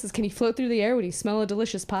Spider-Ham says, can you float through the air when you smell a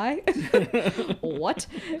delicious pie? What?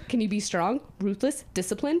 Can you be strong, ruthless,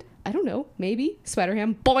 disciplined? I don't know. Maybe.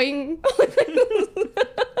 Spider-Ham, boing.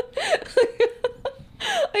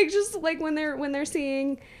 Like just like when they're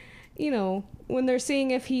seeing, you know, when they're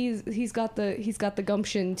seeing if he's got the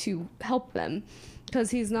gumption to help them, because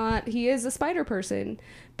he is a spider person,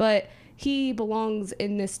 but he belongs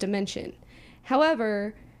in this dimension.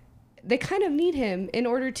 However, they kind of need him in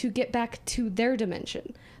order to get back to their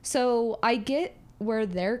dimension. So I get where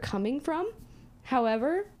they're coming from.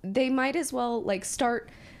 However, they might as well like start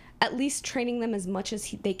at least training them as much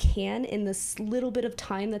as they can in this little bit of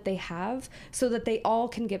time that they have, so that they all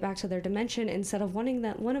can get back to their dimension instead of wanting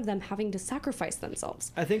that one of them having to sacrifice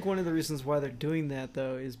themselves. I think one of the reasons why they're doing that,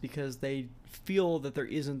 though, is because they feel that there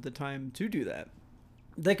isn't the time to do that.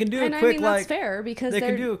 They can do that's fair, because they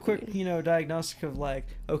can do a quick, you know, diagnostic of like,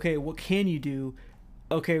 okay, what can you do?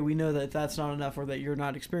 Okay, we know that that's not enough, or that you're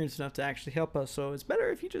not experienced enough to actually help us. So it's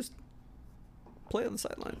better if you just play on the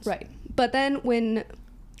sidelines. Right. But then when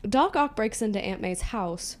Doc Ock breaks into Aunt May's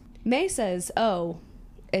house, May says, oh,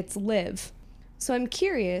 it's Liv. So I'm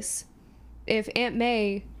curious if Aunt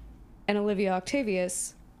May and Olivia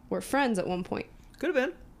Octavius were friends at one point. Could have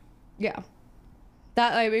been. Yeah.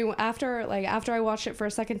 That, I mean, after I watched it for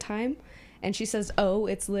a second time and she says, oh,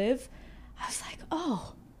 it's Liv, I was like,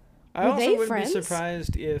 oh, I also wouldn't be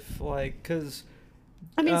surprised if, like, because...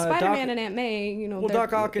 I mean, Spider-Man and Aunt May, you know... Well,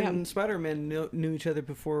 Doc Ock and Spider-Man knew each other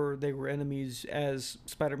before they were enemies as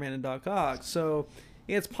Spider-Man and Doc Ock. So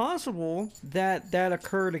it's possible that that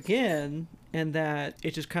occurred again and that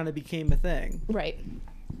it just kind of became a thing. Right.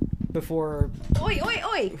 Before... Oi, oi,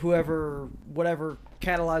 oi! Whatever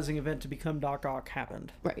catalyzing event to become Doc Ock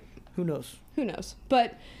happened. Right. Who knows? Who knows?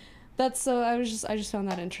 But that's... I just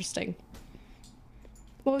found that interesting.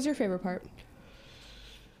 What was your favorite part?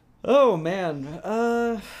 Oh man,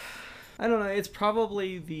 I don't know. It's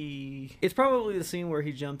probably the scene where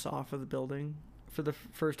he jumps off of the building for the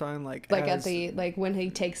first time, like when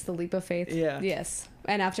he takes the leap of faith. Yeah. Yes.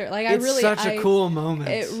 And after, like, it's such a cool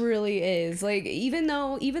moment. It really is. Like, even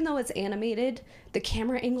though it's animated, the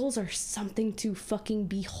camera angles are something to fucking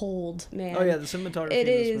behold, man. Oh yeah, the cinematography in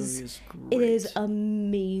this movie is great. It is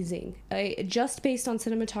amazing. Just based on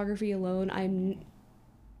cinematography alone,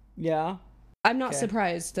 I'm not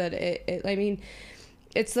surprised that I mean,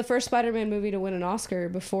 it's the first Spider-Man movie to win an Oscar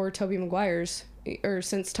before Tobey Maguire's, or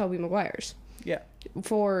since Tobey Maguire's. Yeah.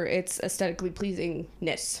 For its aesthetically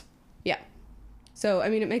pleasingness. Yeah. So, I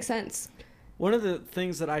mean, it makes sense. One of the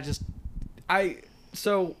things that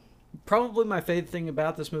probably my favorite thing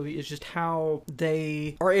about this movie is just how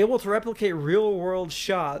they are able to replicate real world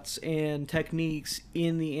shots and techniques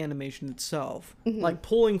in the animation itself. Mm-hmm. Like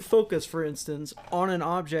pulling focus, for instance, on an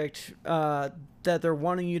object that they're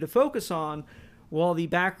wanting you to focus on, while the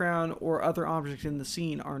background or other objects in the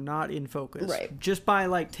scene are not in focus. Right. Just by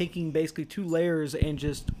like taking basically two layers and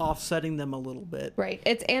just offsetting them a little bit. Right.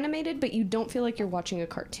 It's animated, but you don't feel like you're watching a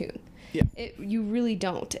cartoon. Yeah. You really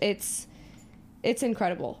don't. It's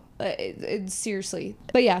incredible. It's seriously.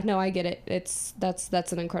 But yeah, no, I get it.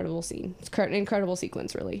 That's an incredible scene. It's an incredible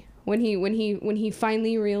sequence, really. When he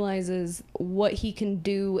finally realizes what he can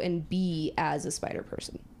do and be as a spider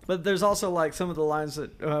person. But there's also like some of the lines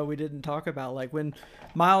that we didn't talk about, like when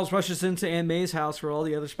Miles rushes into Aunt May's house where all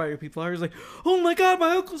the other Spider people are. He's like, "Oh my God,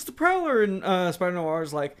 my uncle's the Prowler," and Spider Noir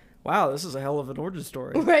is like, "Wow, this is a hell of an origin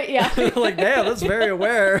story." Right? Yeah. Like, damn, that's very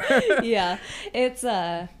aware. Yeah, it's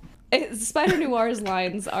Spider Noir's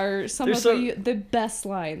lines are some of the best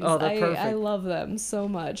lines. Oh, they're perfect. I love them so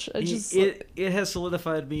much. It has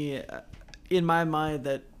solidified me in my mind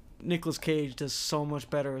that Nicolas Cage does so much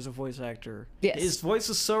better as a voice actor. Yes. His voice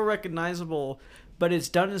is so recognizable, but it's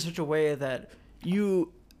done in such a way that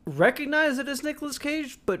you recognize it as Nicolas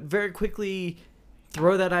Cage, but very quickly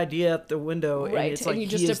throw that idea out the window, right, and it's like and you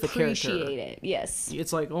he just is appreciate the character. It. Yes.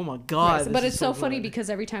 It's like, oh my God. Right. But it's so funny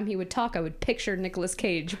because every time he would talk, I would picture Nicolas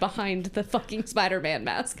Cage behind the fucking Spider-Man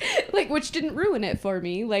mask, like, which didn't ruin it for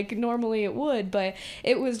me. Like normally it would, but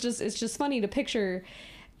it's just funny to picture.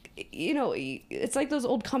 You know, it's like those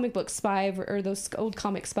old comic book those old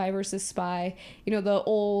comic Spy versus Spy. You know, the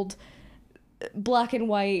old black and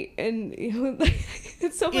white, and you know,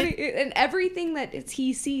 it's so funny. And everything that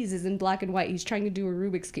he sees is in black and white. He's trying to do a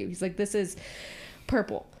Rubik's cube. He's like, "This is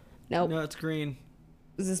purple. No, it's green.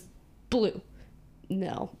 This is blue.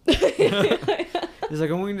 No." He's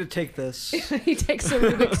like, "I'm going to take this." He takes a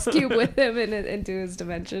Rubik's cube with him into his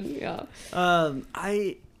dimension. Yeah.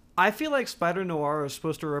 I feel like Spider Noir is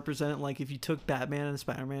supposed to represent, like, if you took Batman and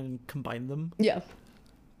Spider-Man and combined them. Yeah.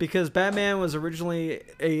 Because Batman was originally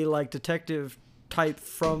a, like, detective type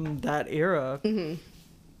from that era. Mm-hmm.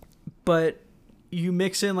 But you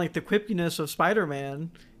mix in, like, the quippiness of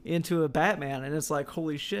Spider-Man into a Batman, and it's like,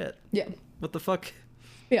 holy shit. Yeah. What the fuck?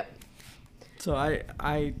 Yeah. So I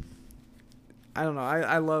don't know.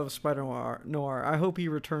 I love Spider Noir. I hope he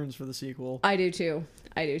returns for the sequel. I do too.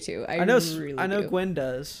 I know Gwen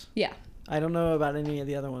does. Yeah. I don't know about any of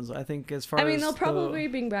the other ones. I think as far as they'll probably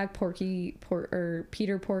bring back or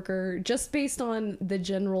Peter Porker just based on the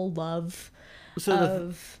general love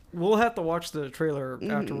we'll have to watch the trailer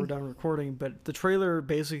after we're done recording, but the trailer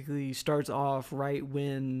basically starts off right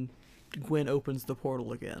when Gwen opens the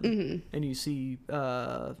portal again, and you see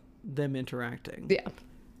them interacting. Yeah.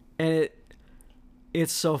 And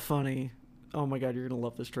it's so funny. Oh my God, you're gonna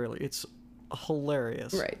love this trailer. It's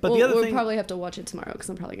hilarious. Right. But we'll probably have to watch it tomorrow because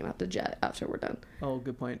I'm probably gonna have to jet after we're done. Oh,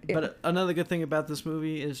 good point. Yeah. But another good thing about this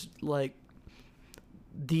movie is, like,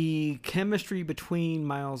 the chemistry between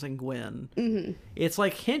Miles and Gwen. Mm-hmm. It's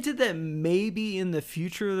like hinted that maybe in the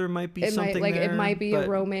future there might be something there. It might be a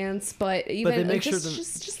romance, but even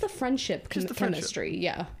just the friendship chemistry.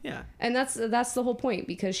 Yeah. Yeah. And that's the whole point,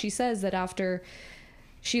 because she says that after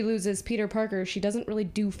she loses Peter Parker, she doesn't really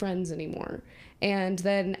do friends anymore. And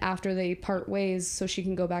then after they part ways so she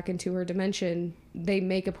can go back into her dimension, they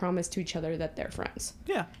make a promise to each other that they're friends.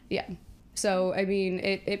 Yeah. Yeah. So, I mean,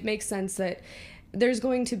 it makes sense that there's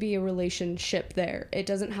going to be a relationship there. It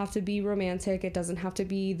doesn't have to be romantic. It doesn't have to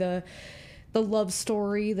be the love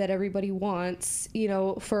story that everybody wants. You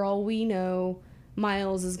know, for all we know,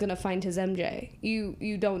 Miles is going to find his MJ.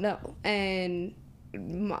 You don't know. And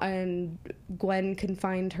Gwen can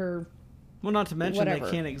find her. Well, not to mention they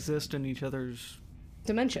can't exist in each other's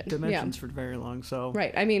dimensions for very long. So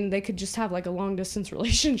right. I mean, they could just have like a long distance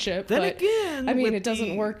relationship. Then but, again, I mean, it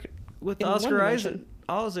doesn't work with Oscar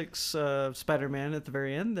Isaac's Spider-Man at the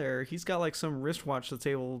very end there. He's got like some wristwatch that's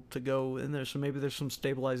able to go in there, so maybe there's some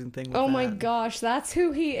stabilizing thing with my gosh, that's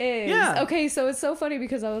who he is. Yeah. Okay, so it's so funny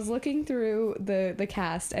because I was looking through the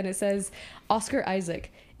cast and it says Oscar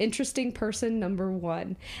Isaac, interesting person number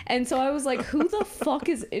 1. And so I was like, who the fuck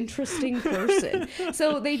is interesting person?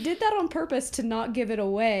 So they did that on purpose to not give it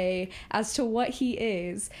away as to what he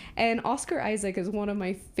is. And Oscar Isaac is one of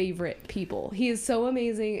my favorite people. He is so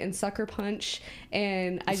amazing in Sucker Punch,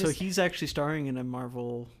 and so he's actually starring in a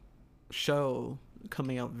Marvel show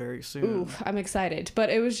coming out very soon. Ooh, I'm excited. But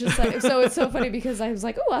it was just like, so it's so funny because I was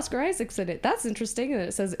like, oh, Oscar Isaac's in it. That's interesting. And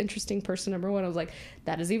it says interesting person number 1. I was like,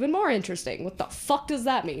 that is even more interesting. What the fuck does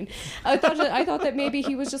that mean? I thought that maybe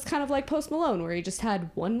he was just kind of like Post Malone, where he just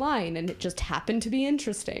had one line and it just happened to be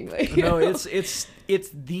interesting. Like, no, it's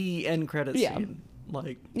the end credits scene.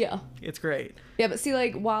 Like, yeah, it's great. Yeah, but see,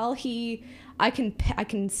 like, while I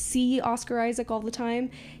can see Oscar Isaac all the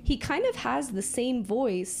time, he kind of has the same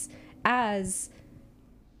voice as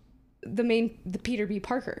the Peter B.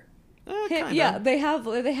 Parker. Yeah, they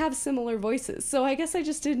have similar voices. So I guess I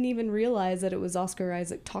just didn't even realize that it was Oscar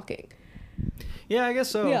Isaac talking. Yeah, I guess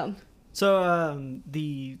so. Yeah. So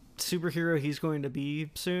the superhero he's going to be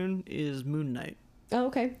soon is Moon Knight. Oh,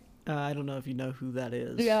 okay. I don't know if you know who that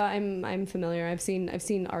is. Yeah, I'm familiar. I've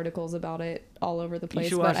seen articles about it all over the place. You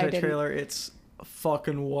should watch that trailer. It's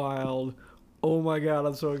fucking wild. Oh my god,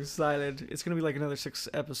 I'm so excited. It's going to be like another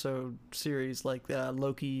 6-episode series like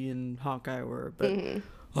Loki and Hawkeye were. But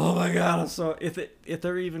oh my god, I'm so... If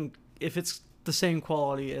it's the same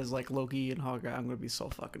quality as like Loki and Hawkeye, I'm going to be so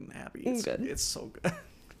fucking happy. It's good. It's so good.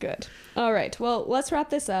 Good. All right. Well, let's wrap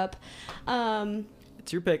this up.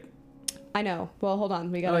 It's your pick. I know. Well, hold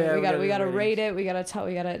on. We gotta rate it. We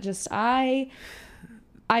gotta just I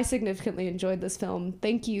significantly enjoyed this film.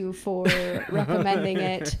 Thank you for recommending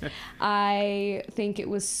it. I think it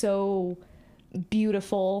was so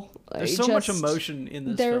beautiful. There's so much emotion in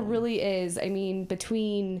this film. There really is. I mean,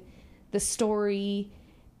 between the story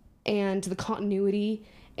and the continuity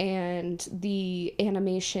and the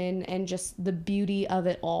animation and just the beauty of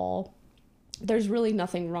it all, there's really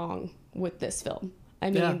nothing wrong with this film. I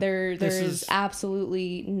mean, there is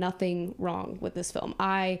absolutely nothing wrong with this film.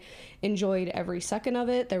 I enjoyed every second of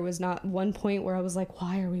it. There was not one point where I was like,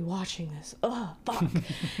 why are we watching this? Oh, fuck.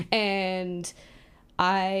 And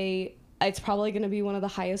it's probably going to be one of the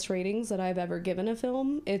highest ratings that I've ever given a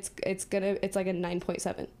film. It's like a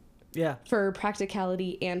 9.7. Yeah. For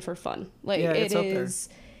practicality and for fun. Like, it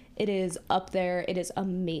is up there. It is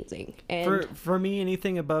amazing. And for me,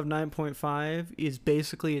 anything above 9.5 is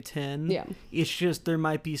basically a 10. Yeah. It's just there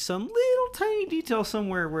might be some little tiny detail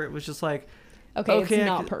somewhere where it was just like, okay, it's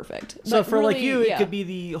not perfect. So but for really, like you, it could be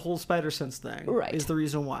the whole spider sense thing. Right. Is the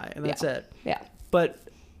reason why, and that's it. Yeah. But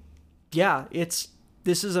yeah, this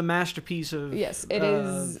is a masterpiece of it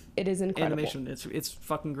is. It is incredible. Animation. It's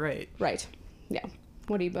fucking great. Right. Yeah.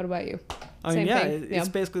 What about you? I mean, it's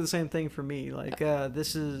basically the same thing for me. Like,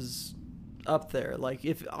 this is up there. Like,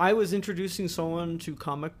 if I was introducing someone to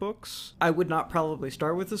comic books, I would not probably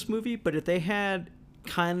start with this movie, but if they had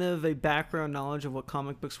kind of a background knowledge of what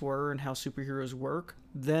comic books were and how superheroes work,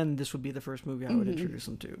 then this would be the first movie I would introduce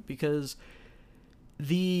them to. Because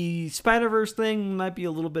the Spider-Verse thing might be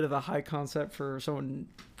a little bit of a high concept for someone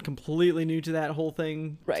completely new to that whole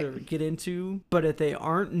thing to get into. But if they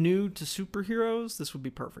aren't new to superheroes, this would be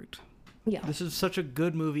perfect. Yeah. This is such a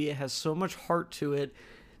good movie. It has so much heart to it.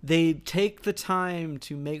 They take the time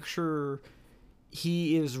to make sure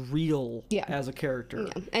he is real as a character.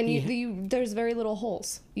 Yeah. And there's very little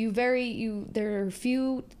holes. There are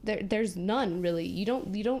few, there's none really. You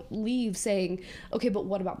don't leave saying, okay, but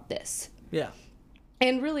what about this? Yeah.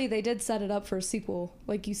 And really, they did set it up for a sequel.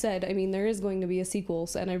 Like you said, I mean, there is going to be a sequel,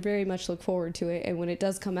 and I very much look forward to it. And when it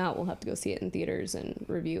does come out, we'll have to go see it in theaters and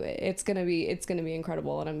review it. It's gonna be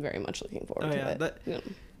incredible, and I'm very much looking forward to it.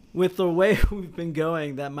 With the way we've been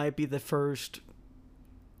going, that might be the first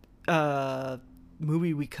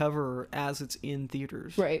movie we cover as it's in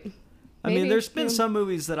theaters. Right. I mean, there's been some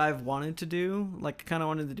movies that I've wanted to do. Like, I kind of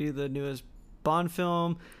wanted to do the newest Bond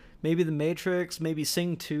film. Maybe The Matrix, maybe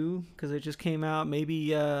Sing 2, because it just came out. Maybe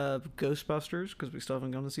Ghostbusters, because we still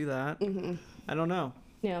haven't gone to see that. Mm-hmm. I don't know.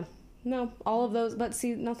 Yeah. No, all of those. But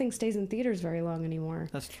see, nothing stays in theaters very long anymore.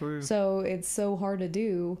 That's true. So it's so hard to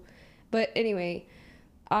do. But anyway,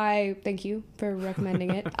 I thank you for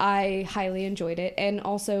recommending it. I highly enjoyed it. And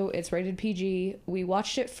also, it's rated PG. We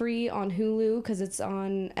watched it free on Hulu because it's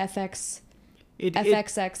on FXX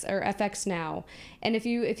or FX Now. And if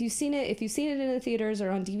you've seen it in the theaters or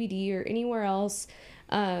on DVD or anywhere else,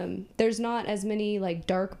 there's not as many like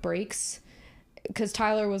dark breaks, because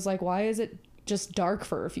Tyler was like, why is it just dark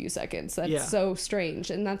for a few seconds? That's so strange.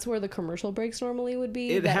 And that's where the commercial breaks normally would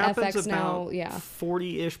be. It happens FX about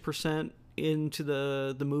 40-ish% into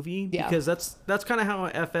the movie, because that's kind of how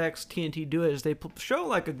FX TNT do it, is they show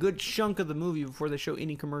like a good chunk of the movie before they show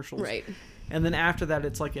any commercials. Right. And then after that,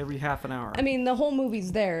 it's like every half an hour. I mean, the whole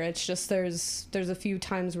movie's there. It's just there's a few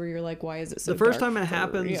times where you're like, why is it so dark? The first dark time it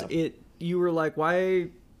happens, you were like, why?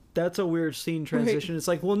 That's a weird scene transition. Right. It's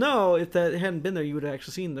like, well, no, if that hadn't been there, you would have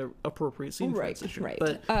actually seen the appropriate scene transition. Right.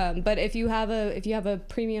 But if you have a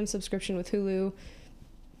premium subscription with Hulu,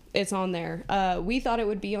 it's on there. We thought it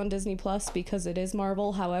would be on Disney Plus because it is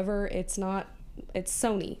Marvel. However, it's not. It's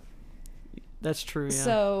Sony. That's true. Yeah.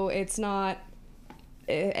 So it's not.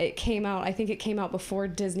 It came out. I think it came out before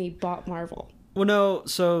Disney bought Marvel. Well, no.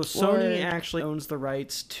 So Sony actually owns the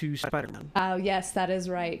rights to Spider-Man. Oh, yes, that is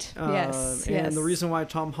right. Yes. And the reason why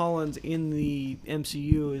Tom Holland's in the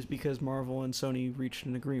MCU is because Marvel and Sony reached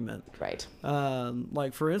an agreement. Right.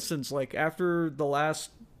 Like for instance, like after the last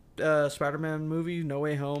Spider-Man movie, No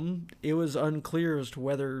Way Home, it was unclear as to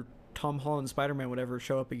whether Tom Holland's Spider-Man would ever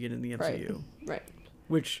show up again in the MCU. Right.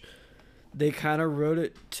 Which they kind of wrote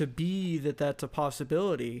it to be that's a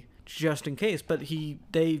possibility just in case, but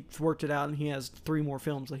they worked it out, and he has 3 more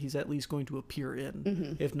films that he's at least going to appear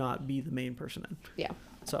in, if not be the main person in. Yeah.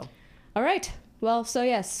 So. All right. Well, so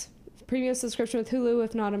yes, premium subscription with Hulu.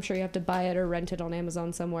 If not, I'm sure you have to buy it or rent it on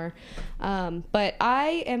Amazon somewhere. But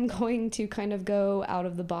I am going to kind of go out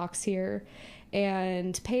of the box here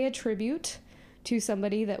and pay a tribute to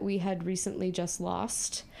somebody that we had recently just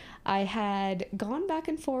lost. I had gone back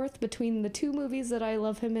and forth between the two movies that I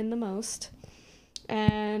love him in the most,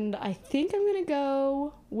 and I think I'm going to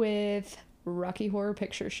go with Rocky Horror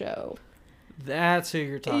Picture Show. That's who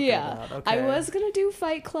you're talking about. Okay. I was going to do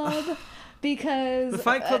Fight Club because... The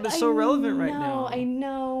Fight Club is so relevant right now. I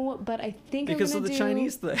know, but I think because I'm going to do...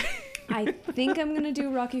 Because of the Chinese thing. I think I'm going to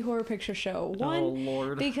do Rocky Horror Picture Show. One, oh,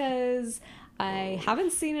 Lord. Because I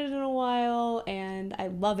haven't seen it in a while, and I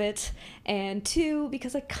love it. And two,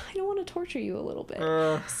 because I kind of want to torture you a little bit.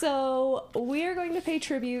 So we are going to pay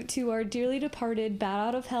tribute to our dearly departed, bat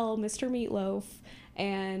out of hell, Mr. Meatloaf,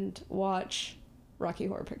 and watch Rocky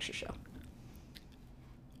Horror Picture Show.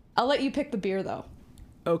 I'll let you pick the beer, though.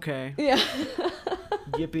 Okay. Yeah.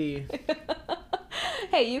 Yippee.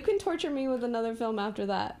 Hey, you can torture me with another film after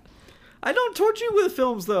that. I don't torture you with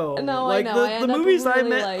films, though. No, like, I know. The movies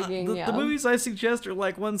the movies I suggest are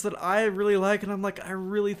like ones that I really like, and I'm like, I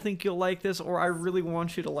really think you'll like this, or I really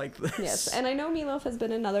want you to like this. Yes, and I know Meatloaf has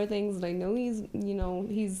been in other things, and I know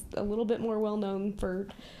he's a little bit more well known for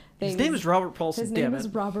things. His name is Robert Paulson. His name is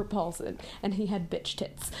Robert Paulson, and he had bitch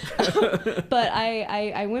tits. But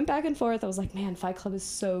I went back and forth. I was like, man, Fight Club is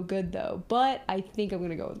so good, though. But I think I'm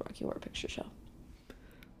gonna go with Rocky Horror Picture Show.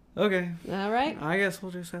 Okay. All right. I guess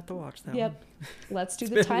we'll just have to watch that Yep. one. Let's do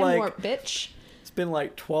the time warp, bitch. It's been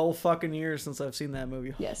like 12 fucking years since I've seen that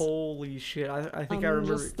movie. Yes. Holy shit. I think I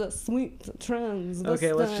remember. Just the sweet trends.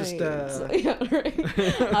 Okay, let's just... Yeah,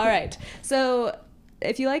 right. All right. So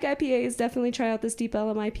if you like IPAs, definitely try out this Deep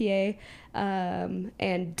Ellum IPA.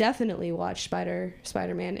 And definitely watch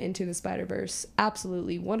Spider-Man Into the Spider-Verse.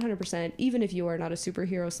 Absolutely, 100%. Even if you are not a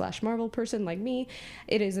superhero / Marvel person like me,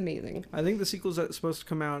 it is amazing. I think the sequel's supposed to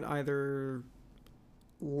come out either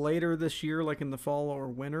later this year, like in the fall or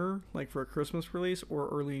winter, like for a Christmas release, or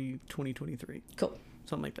early 2023. Cool.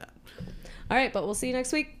 Something like that. All right, but we'll see you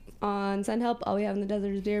next week on Send Help. All we have in the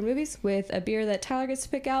desert is beer movies, with a beer that Tyler gets to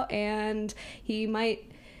pick out, and he might,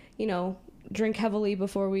 drink heavily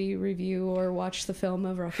before we review or watch the film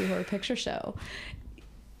of Rocky Horror Picture Show.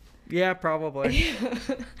 Yeah, probably. All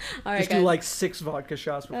right, just guys. do like 6 vodka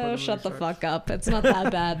shots before the movie shut the starts. fuck up. It's not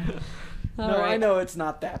that bad. No, right. I know it's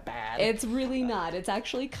not that bad. It's really not. It's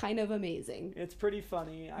actually kind of amazing. It's pretty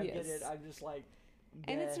funny. I get it. I'm just like...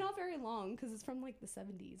 And it's not very long because it's from like the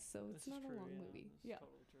 70s, so it's not a long movie. Yeah.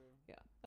 Totally true. Yeah.